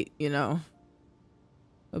and wait, you know.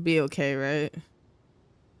 It'll be okay, right?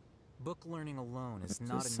 Book learning alone is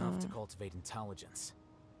not enough to cultivate intelligence.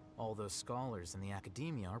 All those scholars in the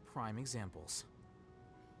academia are prime examples.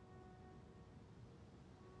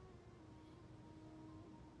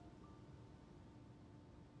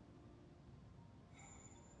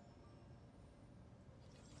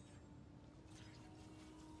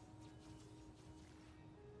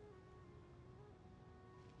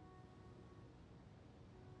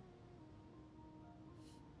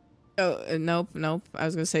 Oh, nope. I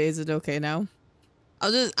was gonna say, is it okay now?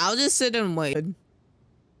 I'll just sit and wait.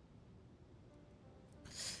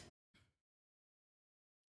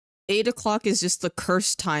 8 o'clock is just the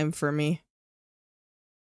cursed time for me.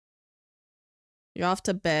 You're off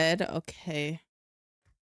to bed? Okay.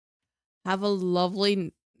 Have a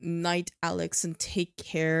lovely night, Alex, and take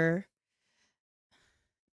care.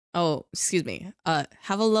 Oh, excuse me.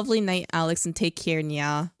 Have a lovely night, Alex, and take care,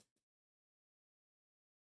 Nya.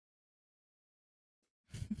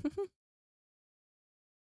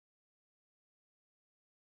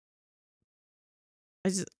 I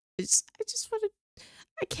just want to.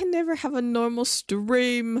 I can never have a normal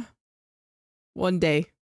stream. One day.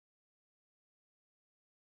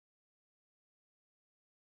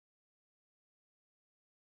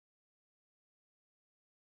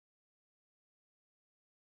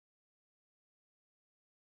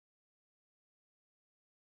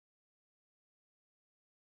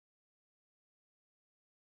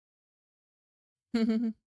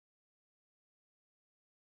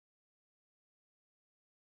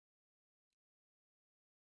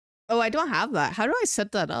 Oh, I don't have that. How do I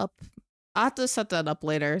set that up? I'll have to set that up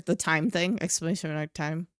later. The time thing. Exclamation mark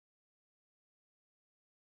time.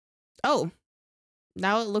 Oh.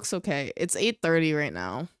 Now it looks okay. It's 8:30 right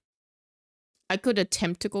now. I could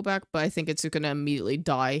attempt to go back, but I think it's gonna immediately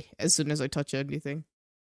die as soon as I touch anything.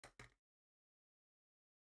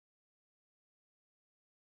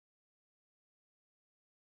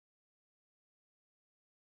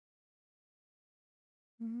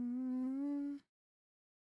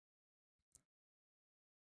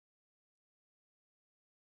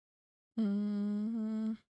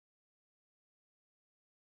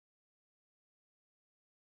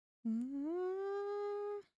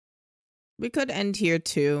 We could end here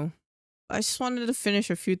too. I just wanted to finish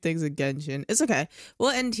a few things in Genshin. It's okay. We'll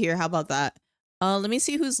end here. How about that? Let me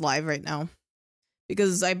see who's live right now.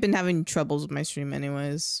 Because I've been having troubles with my stream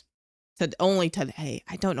anyways. Only today.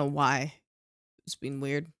 I don't know why. It's been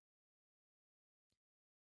weird.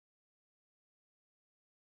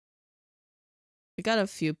 We got a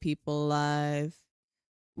few people live.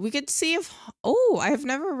 We could see if... Oh, I have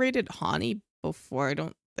never rated Hani before, I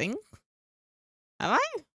don't think. Have I?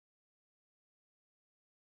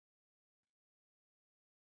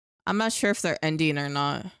 I'm not sure if they're ending or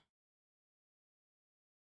not.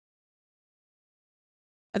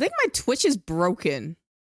 I think my Twitch is broken.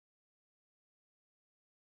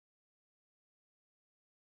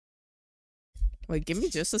 Wait, give me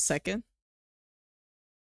just a second.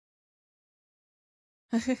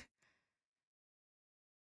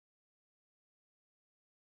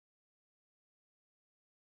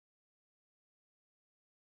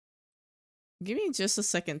 Give me just a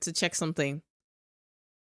second to check something.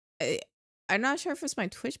 I'm not sure if it's my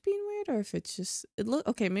Twitch being weird or if it's just...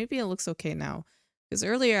 Okay, maybe it looks okay now. Because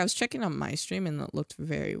earlier I was checking on my stream and it looked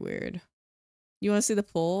very weird. You want to see the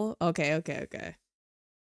poll? Okay.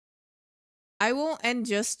 I won't end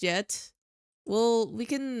just yet. Well, we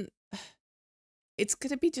can... It's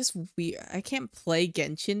gonna be just weird. I can't play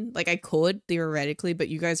Genshin. Like, I could, theoretically, but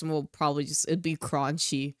you guys will probably just... It'd be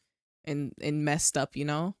crunchy and messed up, you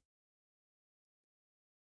know?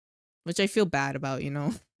 Which I feel bad about, you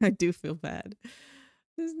know? I do feel bad.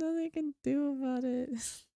 There's nothing I can do about it.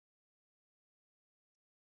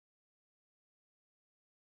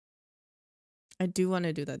 I do want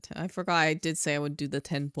to do that. I forgot I did say I would do the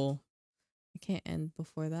 10 poll. I can't end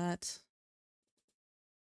before that.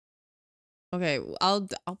 Okay, I'll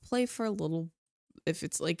play for a little. If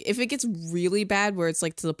it's like, if it gets really bad where it's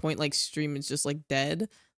like to the point like stream is just like dead,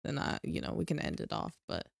 then you know, we can end it off.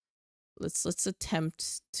 But let's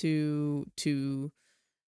attempt to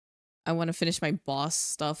I want to finish my boss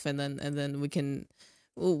stuff, and then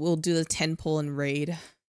we'll do the 10 pull and raid.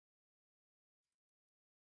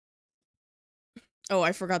 Oh,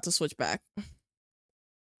 I forgot to switch back.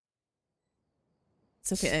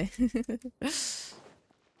 It's okay.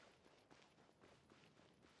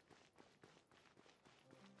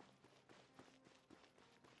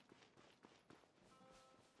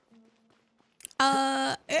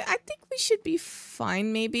 I think we should be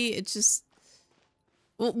fine. Maybe it's just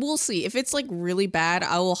we'll see. If it's like really bad,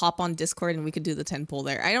 I will hop on Discord and we could do the 10 pull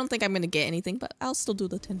there. I don't think I'm gonna get anything, but I'll still do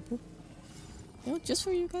the 10 pull. You know, just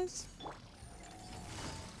for you guys.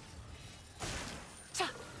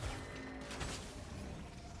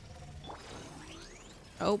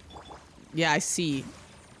 Oh, yeah, I see.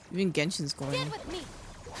 Even Genshin's going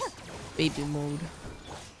baby mode.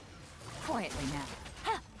 Quietly now.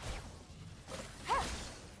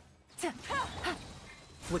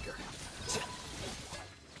 Flicker.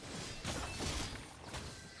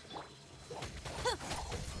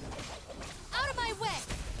 Out of my way.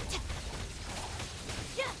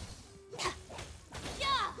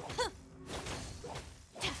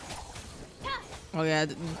 Oh yeah,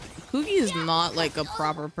 Hugi is not like a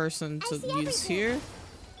proper person to use here.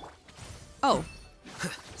 Oh.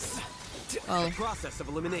 Oh. Process of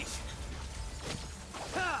elimination.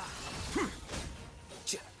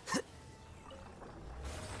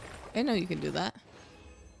 I know you can do that.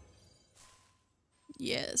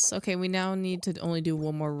 Yes. Okay, we now need to only do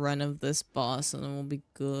one more run of this boss and then we'll be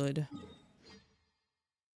good.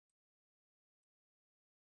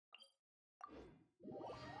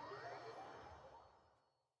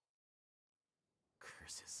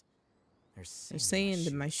 Curses. They're saying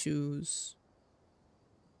in my shoes.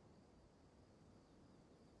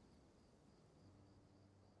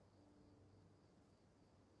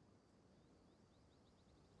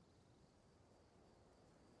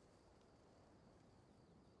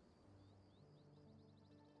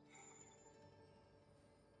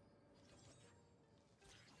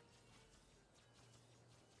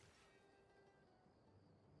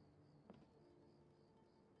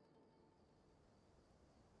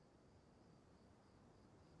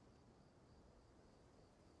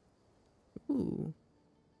 Ooh.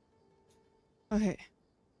 Okay.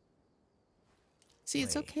 See,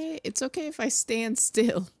 it's okay. It's okay if I stand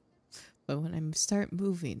still. But when I start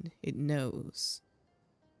moving, it knows.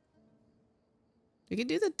 We can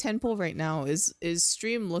do the 10 pull right now. Is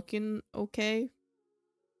stream looking okay?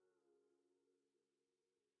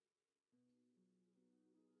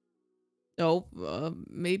 Nope.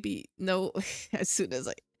 Maybe no. As soon as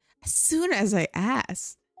I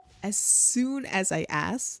ask,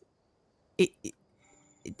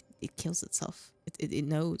 it kills itself. It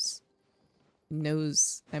knows. It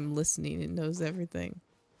knows I'm listening. It knows everything.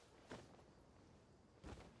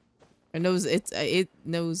 It knows it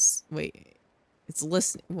knows. Wait, it's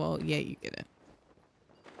listening. Well, yeah, you get it.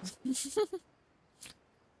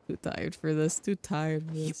 Too tired for this. Too tired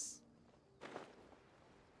for this.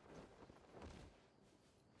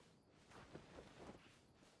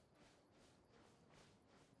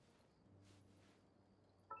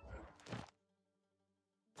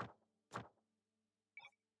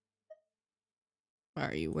 Where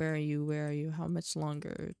are you? Where are you? Where are you? How much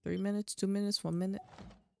longer? 3 minutes? 2 minutes? 1 minute?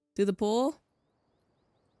 Do the pull?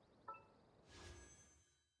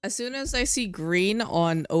 As soon as I see green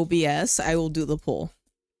on OBS, I will do the pull.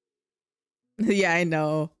 Yeah, I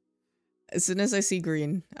know. As soon as I see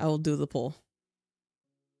green, I will do the pull.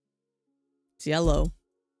 It's yellow.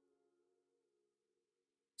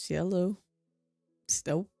 It's yellow.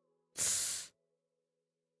 Nope.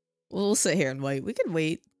 We'll sit here and wait. We can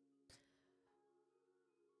wait.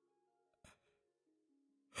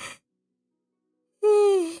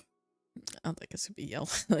 I don't think it's gonna be yellow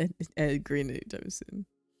and green anytime soon.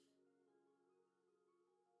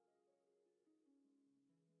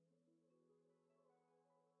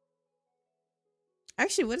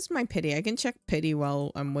 Actually, what is my pity? I can check pity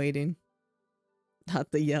while I'm waiting.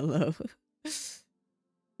 Not the yellow.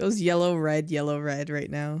 Goes yellow, red right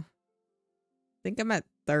now. I think I'm at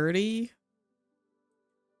 30.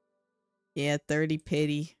 Yeah, 30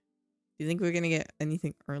 pity. Do you think we're gonna get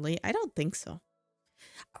anything early? I don't think so.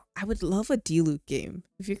 I would love a D-Loot game.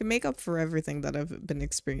 If you can make up for everything that I've been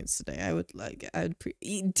experienced today, I would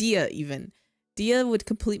Dia even. Dia would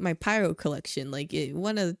complete my pyro collection. Like,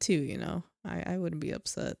 one of the two, you know? I wouldn't be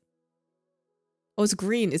upset. Oh, it's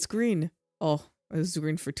green. It's green. Oh, I was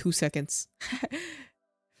green for 2 seconds.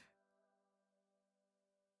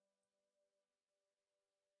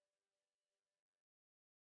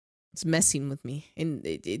 It's messing with me, and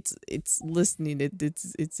it's listening.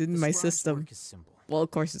 It's in my system. Well,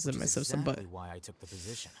 of course it's in my system, but why I took the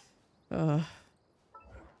position.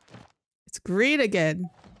 It's green again.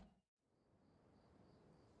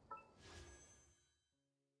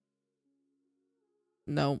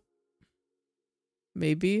 No.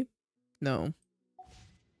 Maybe? No.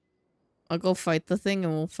 I'll go fight the thing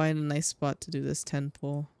and we'll find a nice spot to do this 10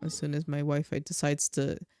 pull as soon as my Wi-Fi decides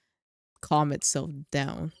to calm itself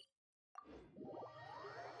down.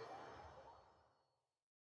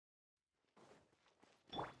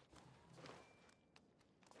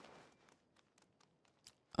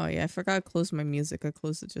 Oh yeah, I forgot to close my music. I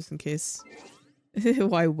closed it just in case.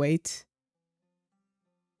 Why wait?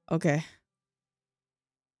 Okay.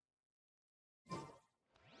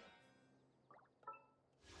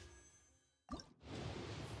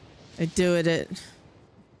 I do it.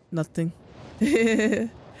 Nothing.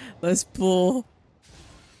 Let's pull.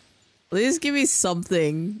 Please give me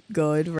something good.